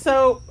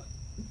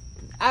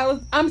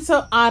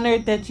so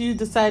honored that you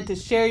decided to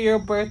share your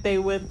birthday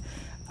with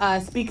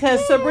us,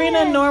 because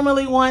Sabrina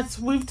normally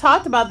we've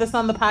talked about this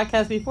on the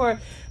podcast before,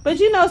 but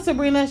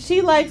Sabrina, she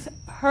likes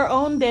her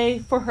own day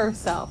for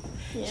herself.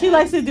 Yeah. She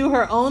likes to do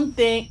her own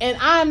thing, and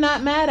I'm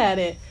not mad at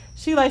it.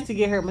 She likes to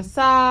get her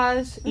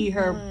massage, eat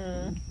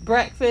her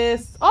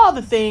breakfast, all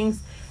the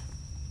things.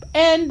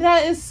 And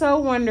that is so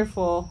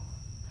wonderful.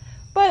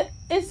 But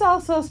it's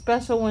also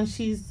special when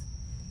she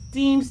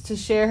deems to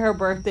share her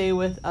birthday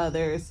with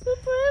others.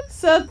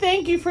 So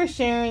thank you for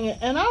sharing it.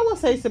 And I will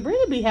say,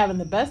 Sabrina be having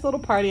the best little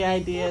party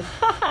ideas.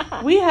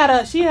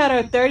 She had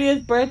her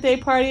 30th birthday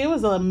party. It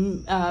was a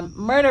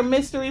murder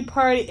mystery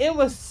party. It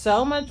was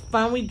so much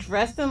fun. We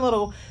dressed in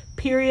little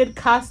period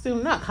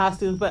not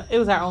costumes, but it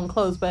was our own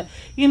clothes, but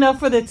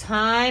for the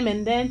time.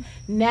 And then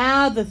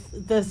now the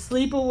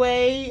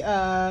sleepaway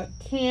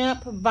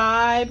camp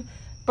vibe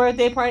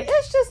birthday party,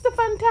 it's just a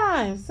fun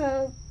time.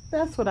 So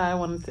that's what I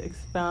wanted to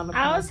expound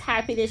upon. I was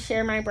happy to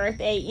share my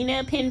birthday.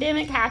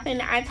 Pandemic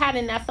happened. I've had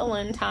enough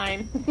alone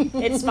time.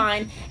 It's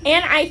fine.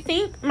 And I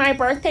think my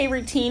birthday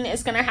routine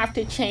is going to have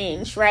to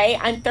change, right?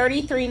 I'm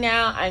 33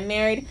 now. I'm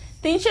married.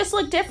 Things just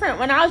look different.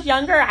 When I was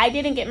younger, I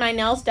didn't get my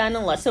nails done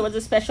unless it was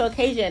a special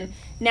occasion.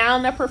 Now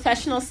in a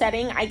professional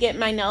setting, I get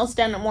my nails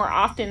done more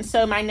often.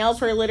 So my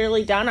nails were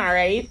literally done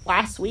already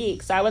last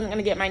week. So I wasn't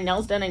going to get my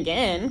nails done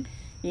again.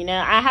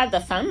 I had the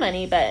fun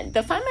money, but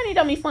the fun money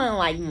don't be feeling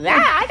like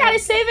that. I got to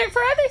save it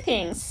for other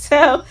things.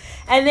 So,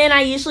 and then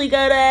I usually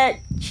go to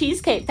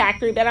Cheesecake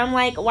Factory, but I'm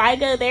like, why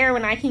go there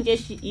when I can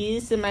just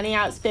use the money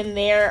I spend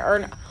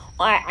there?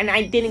 And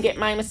I didn't get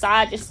my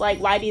massage. It's like,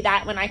 why do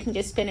that when I can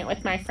just spend it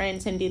with my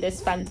friends and do this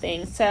fun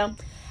thing? So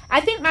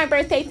I think my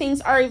birthday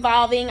things are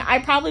evolving. I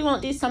probably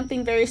won't do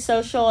something very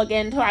social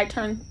again until I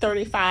turn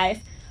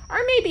 35 or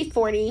maybe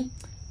 40.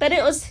 But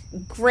it was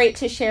great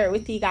to share it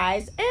with you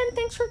guys. And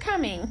thanks for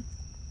coming.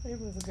 It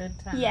was a good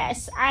time.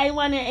 Yes, I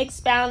want to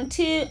expound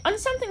on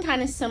something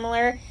kind of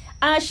similar.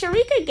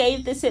 Sharika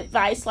gave this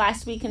advice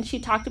last week, and she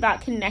talked about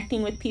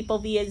connecting with people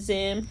via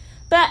Zoom.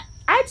 But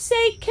I'd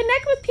say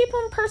connect with people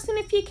in person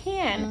if you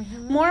can.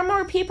 Mm-hmm. More and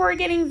more people are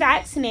getting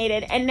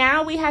vaccinated, and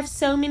now we have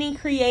so many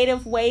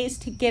creative ways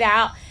to get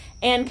out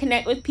and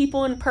connect with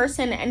people in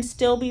person and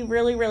still be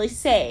really, really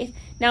safe.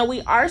 Now,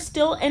 we are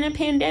still in a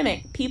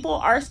pandemic. People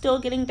are still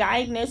getting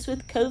diagnosed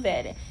with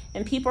COVID,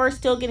 and people are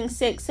still getting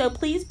sick. So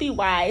please be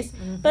wise,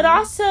 but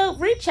also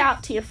reach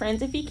out to your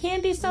friends. If you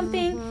can do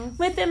something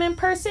with them in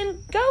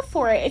person, go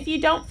for it. If you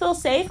don't feel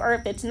safe, or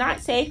if it's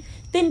not safe,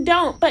 then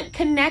don't. But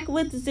connect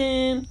with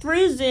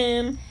through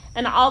Zoom,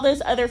 and all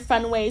those other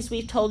fun ways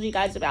we've told you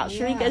guys about.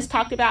 Yeah. Sharika's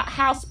talked about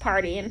house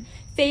party and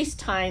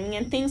FaceTiming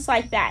and things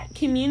like that.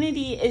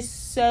 Community is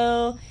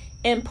so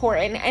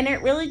important, and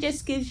it really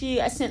just gives you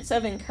a sense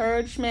of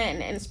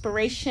encouragement and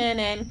inspiration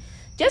and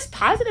just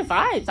positive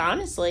vibes,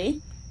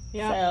 honestly.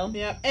 Yeah,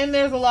 yeah. And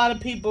there's a lot of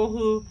people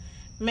who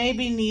may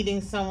be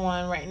needing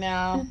someone right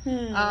now.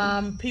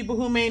 People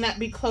who may not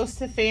be close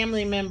to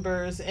family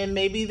members, and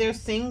maybe they're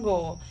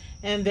single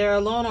and they're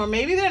alone, or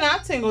maybe they're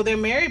not single, they're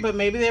married, but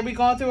maybe they'll be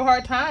going through a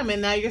hard time,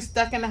 and now you're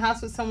stuck in the house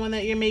with someone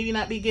that you may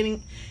not be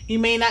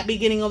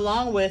getting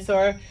along with,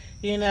 or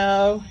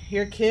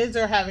your kids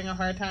are having a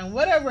hard time.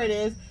 Whatever it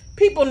is,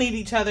 people need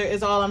each other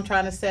is all I'm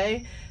trying to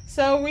say.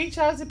 So reach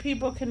out to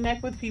people,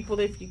 connect with people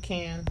if you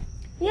can.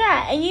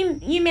 Yeah,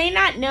 and you may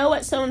not know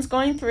what someone's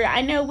going through.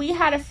 I know we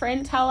had a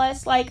friend tell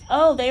us, like,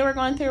 oh, they were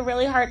going through a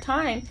really hard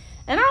time.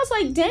 And I was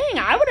like, dang,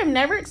 I would have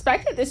never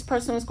expected this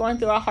person was going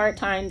through a hard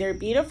time. They're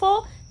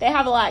beautiful. They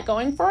have a lot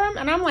going for them.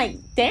 And I'm like,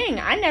 dang,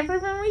 I never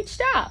even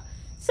reached out.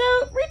 So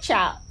reach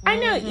out. I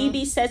know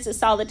EB says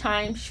this all the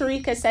time.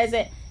 Sharika says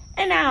it.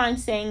 And now I'm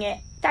saying it.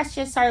 That's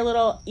just our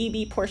little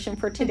EB portion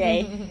for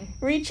today.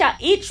 Reach out.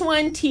 Each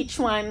one, teach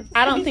one.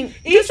 I don't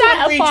think... Does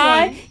that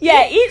apply?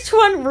 Yeah, each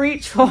one,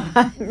 reach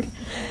one.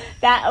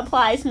 That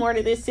applies more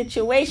to this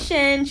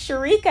situation.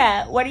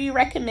 Sharika, what are you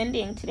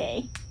recommending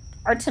today?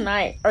 Or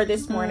tonight? Or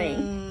this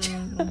morning?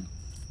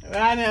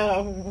 I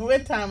know.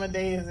 What time of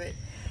day is it?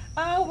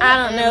 I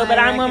don't know, but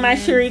I'm on my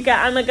Sharika.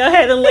 I'm going to go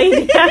ahead and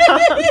lay down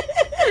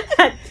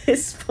at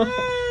this point.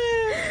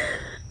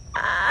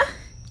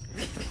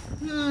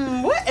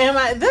 What am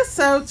I? This is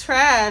so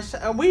trash.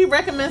 We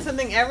recommend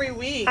something every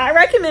week. I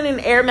recommend an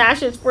air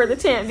mattress for the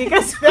tent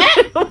because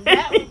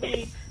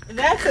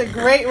that's a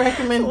great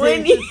recommendation.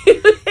 When you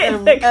hit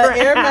the ground,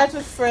 air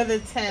mattress for the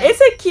tent. It's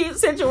a cute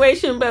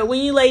situation, but when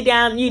you lay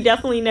down, you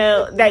definitely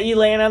know that you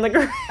laying on the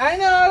ground. I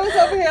know. I was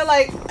over here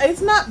like,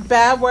 it's not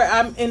bad where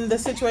I'm in the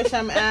situation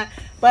I'm at,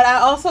 but I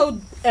also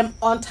am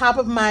on top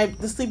of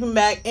the sleeping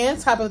bag and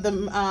top of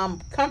the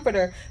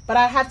comforter, but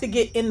I have to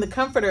get in the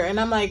comforter, and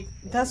I'm like,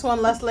 that's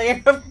one less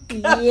layer of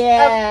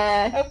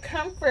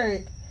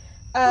comfort.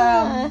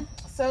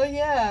 So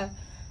yeah.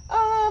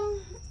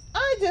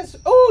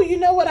 You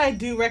know what I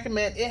do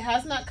recommend? It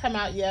has not come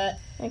out yet.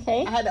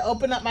 Okay. I had to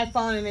open up my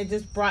phone and it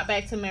just brought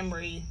back to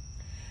memory.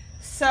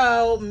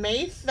 So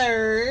May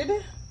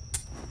 3rd,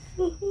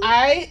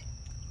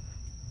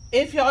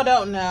 if y'all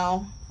don't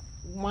know,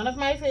 one of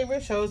my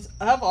favorite shows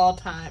of all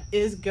time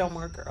is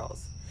Gilmore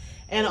Girls.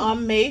 And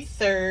on May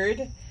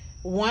 3rd,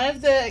 one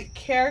of the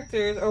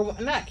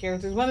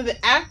one of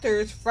the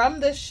actors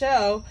from the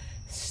show,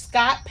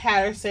 Scott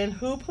Patterson,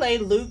 who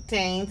played Luke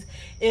Danes,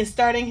 is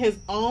starting his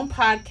own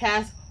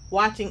podcast,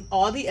 watching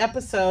all the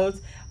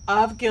episodes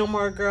of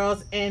Gilmore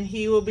Girls, and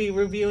he will be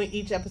reviewing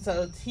each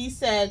episode. He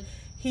said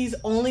he's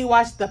only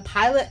watched the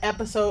pilot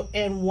episode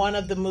and one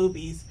of the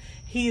movies.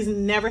 He's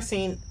never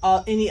seen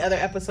any other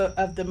episode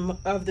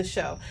of the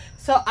show.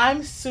 So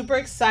I'm super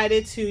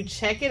excited to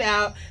check it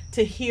out,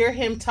 to hear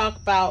him talk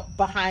about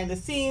behind the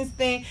scenes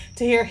thing,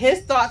 to hear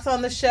his thoughts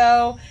on the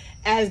show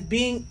as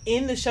being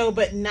in the show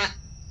but not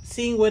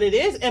seeing what it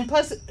is. And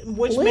plus,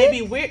 which Luke? may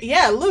be weird.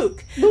 Yeah,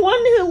 Luke. The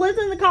one who lives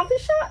in the coffee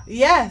shop?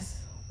 Yes.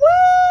 What?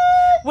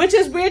 Which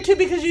is weird too,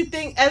 because you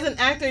think as an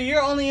actor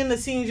you're only in the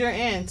scenes you're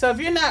in. So if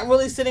you're not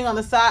really sitting on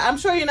the side, I'm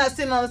sure you're not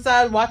sitting on the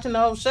side watching the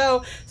whole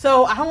show.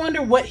 So I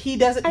wonder what he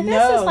doesn't know. I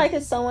guess it's like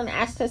if someone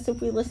asked us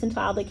if we listened to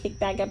all the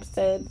Kickback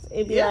episodes,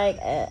 it'd be like,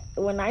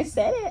 when I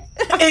said it.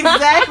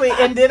 Exactly.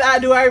 And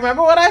do I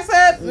remember what I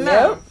said? No.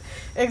 Nope.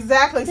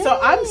 Exactly. Dang. So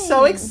I'm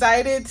so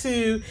excited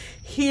to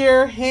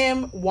hear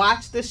him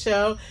watch the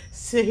show,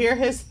 to hear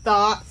his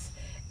thoughts.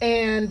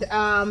 And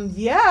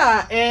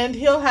and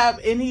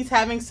he's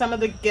having some of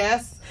the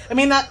guests. I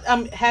mean, not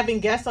having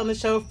guests on the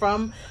show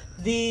on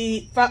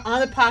the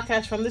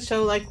podcast from the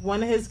show. Like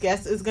one of his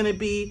guests is going to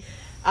be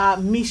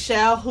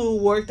Michelle, who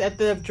worked at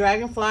the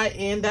Dragonfly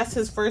Inn. That's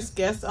his first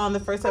guest on the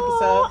first episode.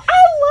 Oh,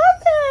 I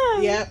love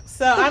him. Yep.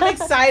 So I'm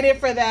excited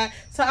for that.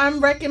 So I'm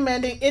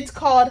recommending. It's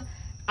called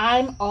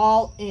I'm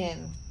All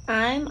In.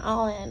 I'm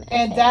All In. Okay.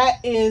 And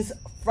that is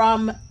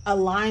from a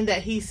line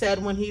that he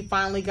said when he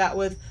finally got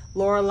with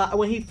Lorelai,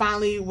 when he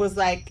finally was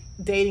like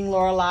dating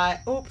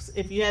Lorelai. Oops,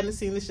 if you hadn't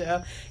seen the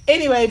show.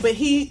 Anyway, but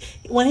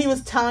when he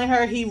was telling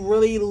her he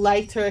really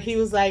liked her, he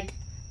was like,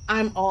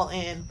 I'm all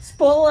in.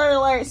 Spoiler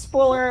alert,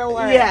 spoiler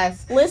alert.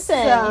 Yes.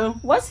 Listen,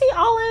 was he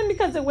all in?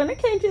 Because when it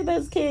came to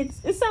those kids,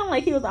 it sounded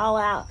like he was all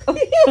out. He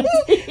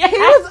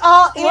was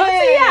all in. Once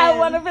he had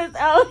one of his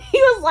own, he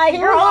was like,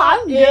 girl,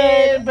 I'm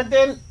good. But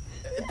then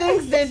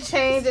things did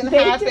change and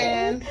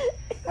happen.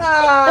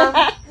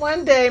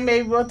 One day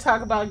maybe we'll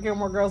talk about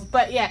Gilmore Girls.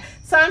 But yeah,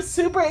 so I'm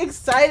super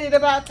excited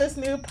about this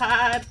new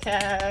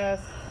podcast.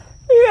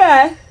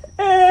 Yeah.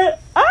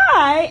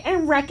 I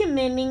am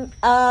recommending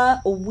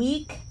A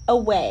Week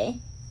Away.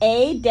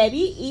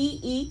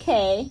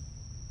 AWEEK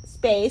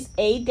space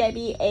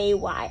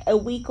AWAY. A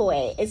Week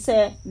Away. It's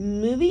a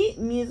movie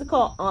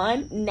musical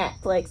on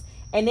Netflix,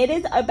 and it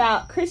is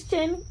about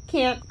Christian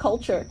camp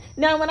culture.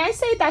 Now, when I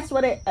say that's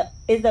what it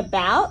is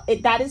about,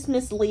 that is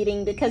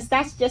misleading, because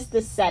that's just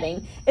the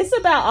setting. It's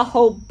about a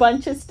whole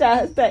bunch of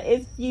stuff, but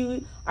if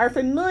you are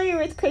familiar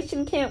with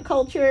Christian camp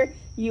culture,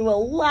 you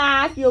will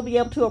laugh, you'll be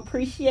able to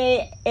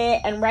appreciate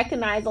it and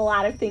recognize a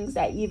lot of things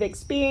that you've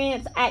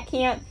experienced at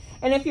camp.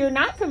 And if you're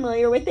not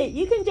familiar with it,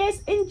 you can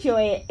just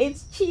enjoy it.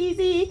 It's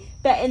cheesy,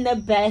 but in the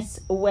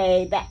best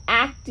way. The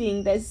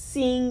acting, the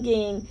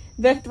singing,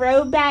 the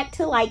throwback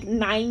to like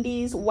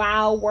 90s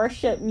wow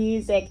worship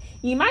music.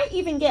 You might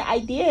even get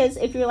ideas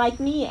if you're like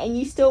me and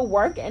you still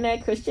work in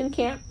a Christian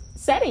camp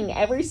setting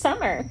every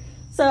summer.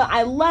 So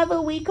I love A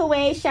Week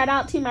Away. Shout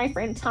out to my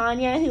friend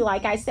Tanya, who,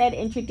 like I said,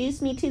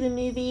 introduced me to the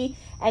movie.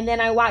 And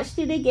then I watched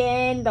it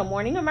again the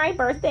morning of my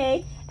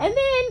birthday. And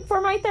then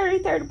for my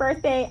 33rd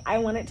birthday, I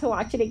wanted to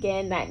watch it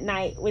again that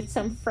night with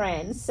some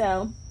friends.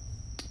 So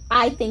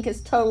I think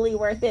it's totally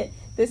worth it.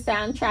 The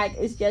soundtrack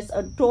is just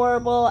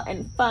adorable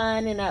and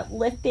fun and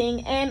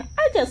uplifting. And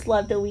I just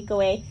loved A Week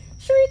Away.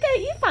 Sharika,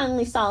 you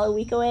finally saw A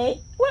Week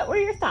Away. What were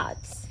your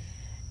thoughts?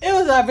 It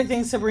was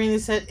everything Sabrina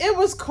said. It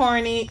was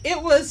corny.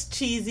 It was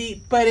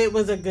cheesy, but it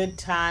was a good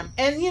time.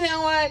 And you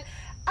know what?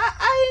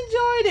 I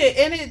enjoyed it.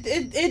 And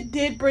it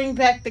did bring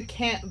back the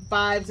camp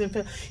vibes.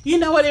 And you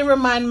know what it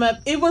reminded me of?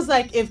 It was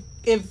like if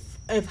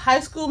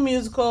High School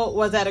Musical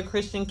was at a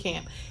Christian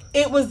camp.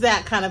 It was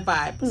that kind of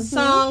vibe. Mm-hmm.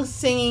 Songs,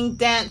 singing,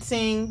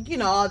 dancing,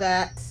 all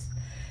that.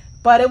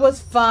 But it was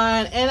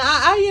fun. And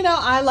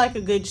I like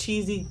a good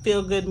cheesy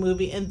feel-good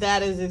movie. And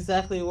that is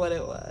exactly what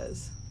it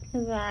was.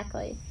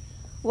 Exactly.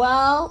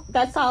 Well,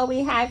 that's all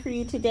we have for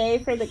you today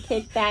for the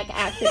Kickback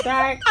After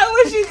Dark.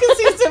 I wish you could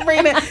see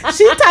Sabrina.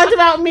 She talked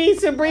about me.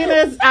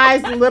 Sabrina's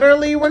eyes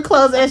literally were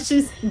closed as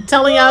she's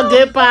telling y'all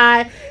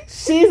goodbye.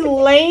 She's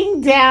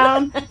laying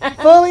down,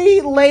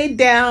 fully laid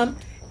down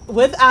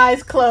with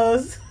eyes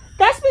closed.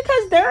 That's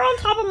because they're on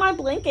top of my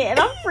blanket and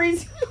I'm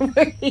freezing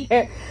over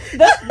here.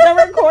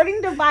 The recording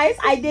device,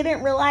 I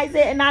didn't realize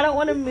it, and I don't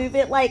want to move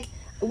it. Like,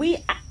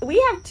 we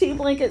have two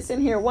blankets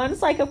in here.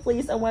 One's like a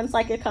fleece and one's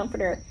like a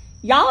comforter.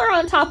 Y'all are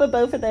on top of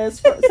both of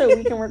those so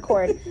we can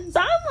record. So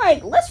I'm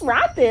like, let's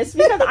wrap this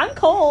because I'm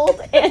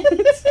cold and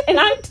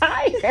I'm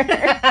tired.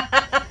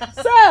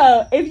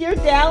 So if you're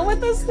down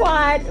with the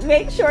squad,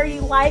 make sure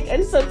you like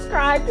and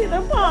subscribe to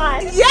the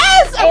pod.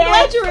 Yes! I'm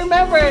glad you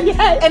remember.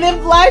 Yes. And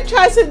if life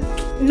tries to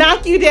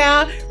knock you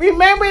down,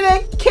 remember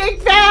to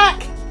kick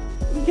back.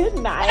 Good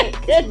night.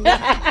 Good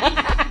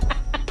night.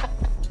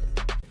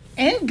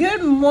 And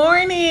good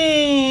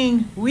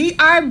morning. We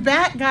are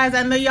back, guys.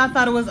 I know y'all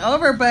thought it was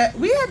over, but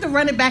we had to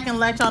run it back and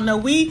let y'all know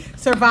we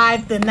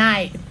survived the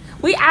night.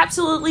 We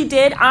absolutely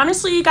did.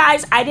 Honestly, you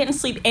guys, I didn't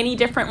sleep any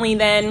differently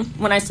than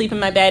when I sleep in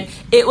my bed.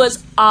 It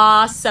was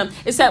awesome.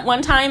 Except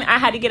one time I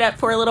had to get up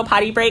for a little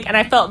potty break and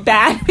I felt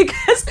bad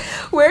because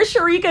where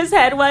Sharika's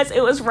head was,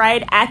 it was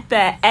right at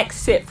the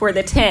exit for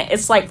the tent.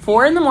 It's like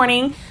 4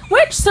 a.m,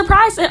 which,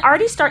 surprise, it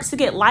already starts to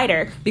get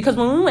lighter because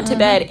when we went to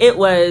bed, it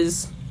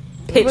was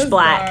pitch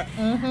black.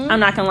 I'm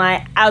not gonna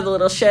lie, I was a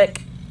little shook.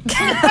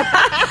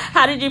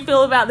 How did you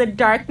feel about the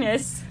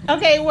darkness?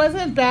 Okay, it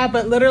wasn't bad,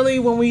 but literally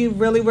when we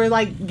really were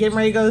like getting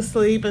ready to go to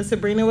sleep and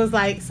Sabrina was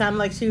like sounding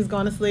like she was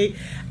going to sleep,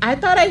 I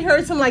thought I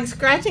heard some like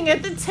scratching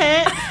at the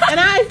tent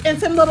and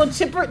some little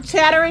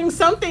chattering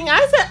something. I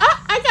said,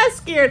 oh, I got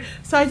scared.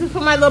 So I just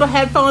put my little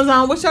headphones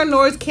on, which are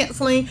noise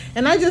canceling,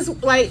 and I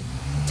just like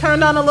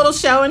turned on a little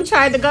show and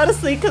tried to go to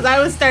sleep because I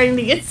was starting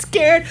to get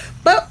scared,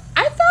 but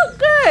I felt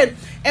good.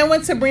 And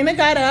when Sabrina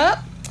got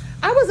up,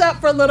 I was up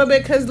for a little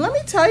bit because let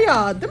me tell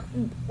y'all,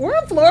 we're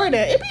in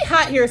Florida. It be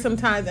hot here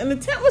sometimes, and the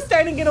tent was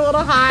starting to get a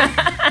little hot.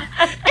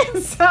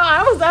 And so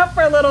I was up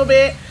for a little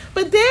bit,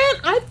 but then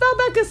I fell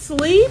back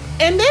asleep,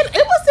 and then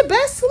it was the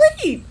best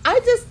sleep.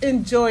 I just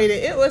enjoyed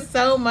it. It was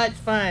so much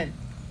fun.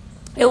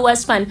 It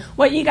was fun.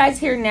 What you guys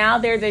hear now,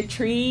 they're the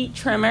tree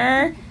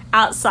trimmer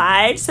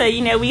outside. So,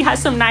 we have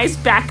some nice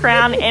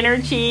background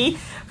energy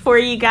for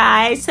you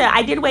guys. So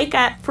I did wake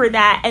up for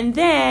that, and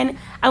then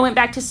I went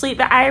back to sleep,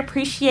 but I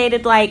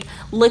appreciated like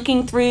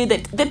looking through the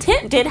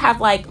tent did have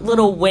like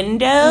little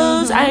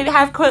windows. I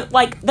have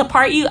like the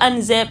part you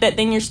unzip, but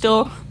then you're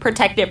still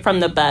protected from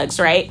the bugs,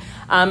 right?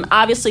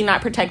 Obviously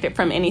not protected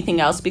from anything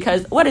else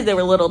because what is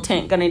their little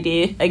tent gonna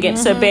do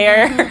against a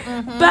bear?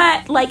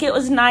 But like it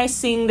was nice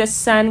seeing the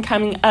sun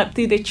coming up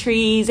through the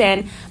trees,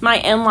 and my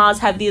in-laws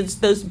have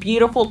those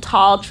beautiful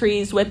tall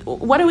trees with,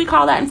 what do we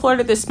call that in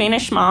Florida? The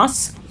Spanish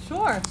moss.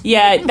 Sure.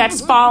 Yeah,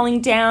 that's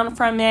falling down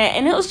from it.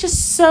 And it was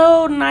just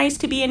so nice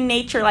to be in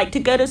nature, like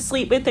to go to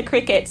sleep with the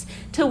crickets,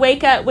 to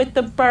wake up with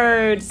the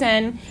birds.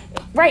 And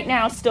right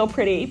now it's still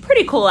pretty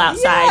cool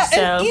outside. Yeah,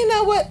 so. And you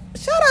know what?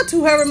 Shout out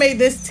to whoever made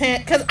this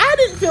tent, because I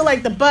didn't feel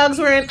like the bugs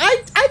were in.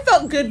 I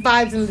felt good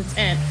vibes in the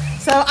tent.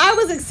 So I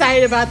was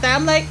excited about that.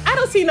 I'm like, I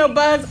don't see no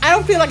bugs. I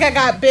don't feel like I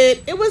got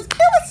bit. It was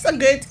a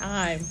good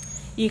time.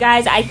 You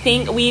guys, I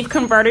think we've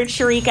converted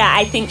Sharika.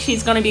 I think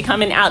she's going to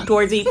become an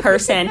outdoorsy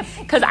person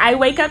because I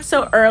wake up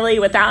so early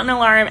without an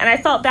alarm, and I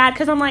felt bad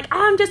because I'm like, oh,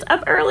 I'm just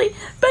up early.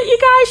 But you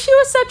guys, she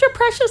was such a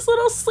precious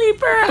little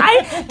sleeper.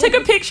 I took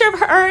a picture of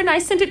her and I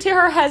sent it to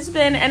her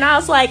husband, and I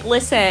was like,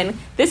 listen,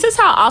 this is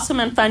how awesome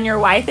and fun your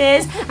wife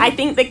is. I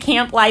think the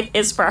camp life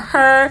is for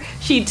her.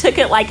 She took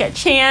it like a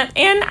champ,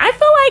 and I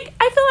feel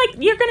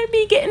like you're going to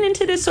be getting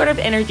into this sort of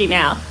energy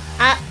now.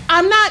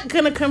 I'm not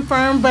going to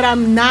confirm, but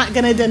I'm not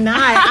going to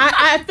deny.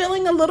 I'm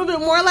feeling a little bit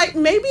more like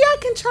maybe I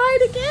can try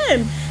it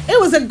again. It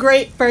was a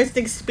great first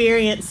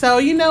experience. So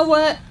you know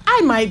what?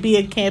 I might be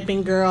a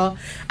camping girl.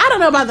 I don't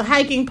know about the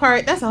hiking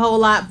part. That's a whole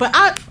lot. But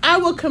I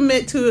will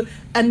commit to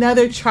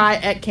another try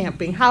at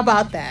camping. How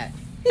about that?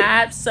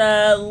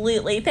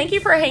 Absolutely. Thank you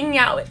for hanging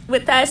out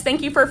with us.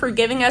 Thank you for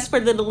forgiving us for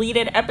the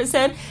deleted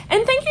episode.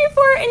 And thank you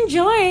for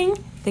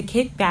enjoying the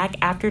Kickback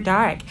After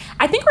Dark.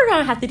 I think we're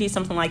going to have to do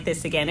something like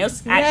this again. It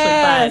was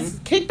actually fun.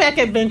 Kickback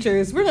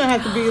Adventures. We're going to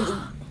have to be...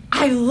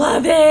 I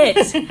love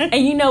it.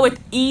 And with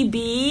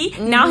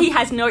EB, now he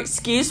has no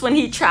excuse when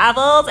he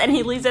travels and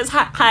he leaves us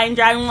high and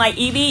driving like,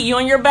 EB, you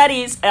and your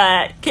buddies,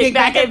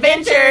 Kickback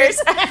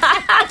Adventures.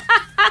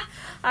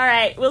 All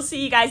right. We'll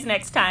see you guys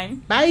next time.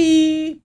 Bye.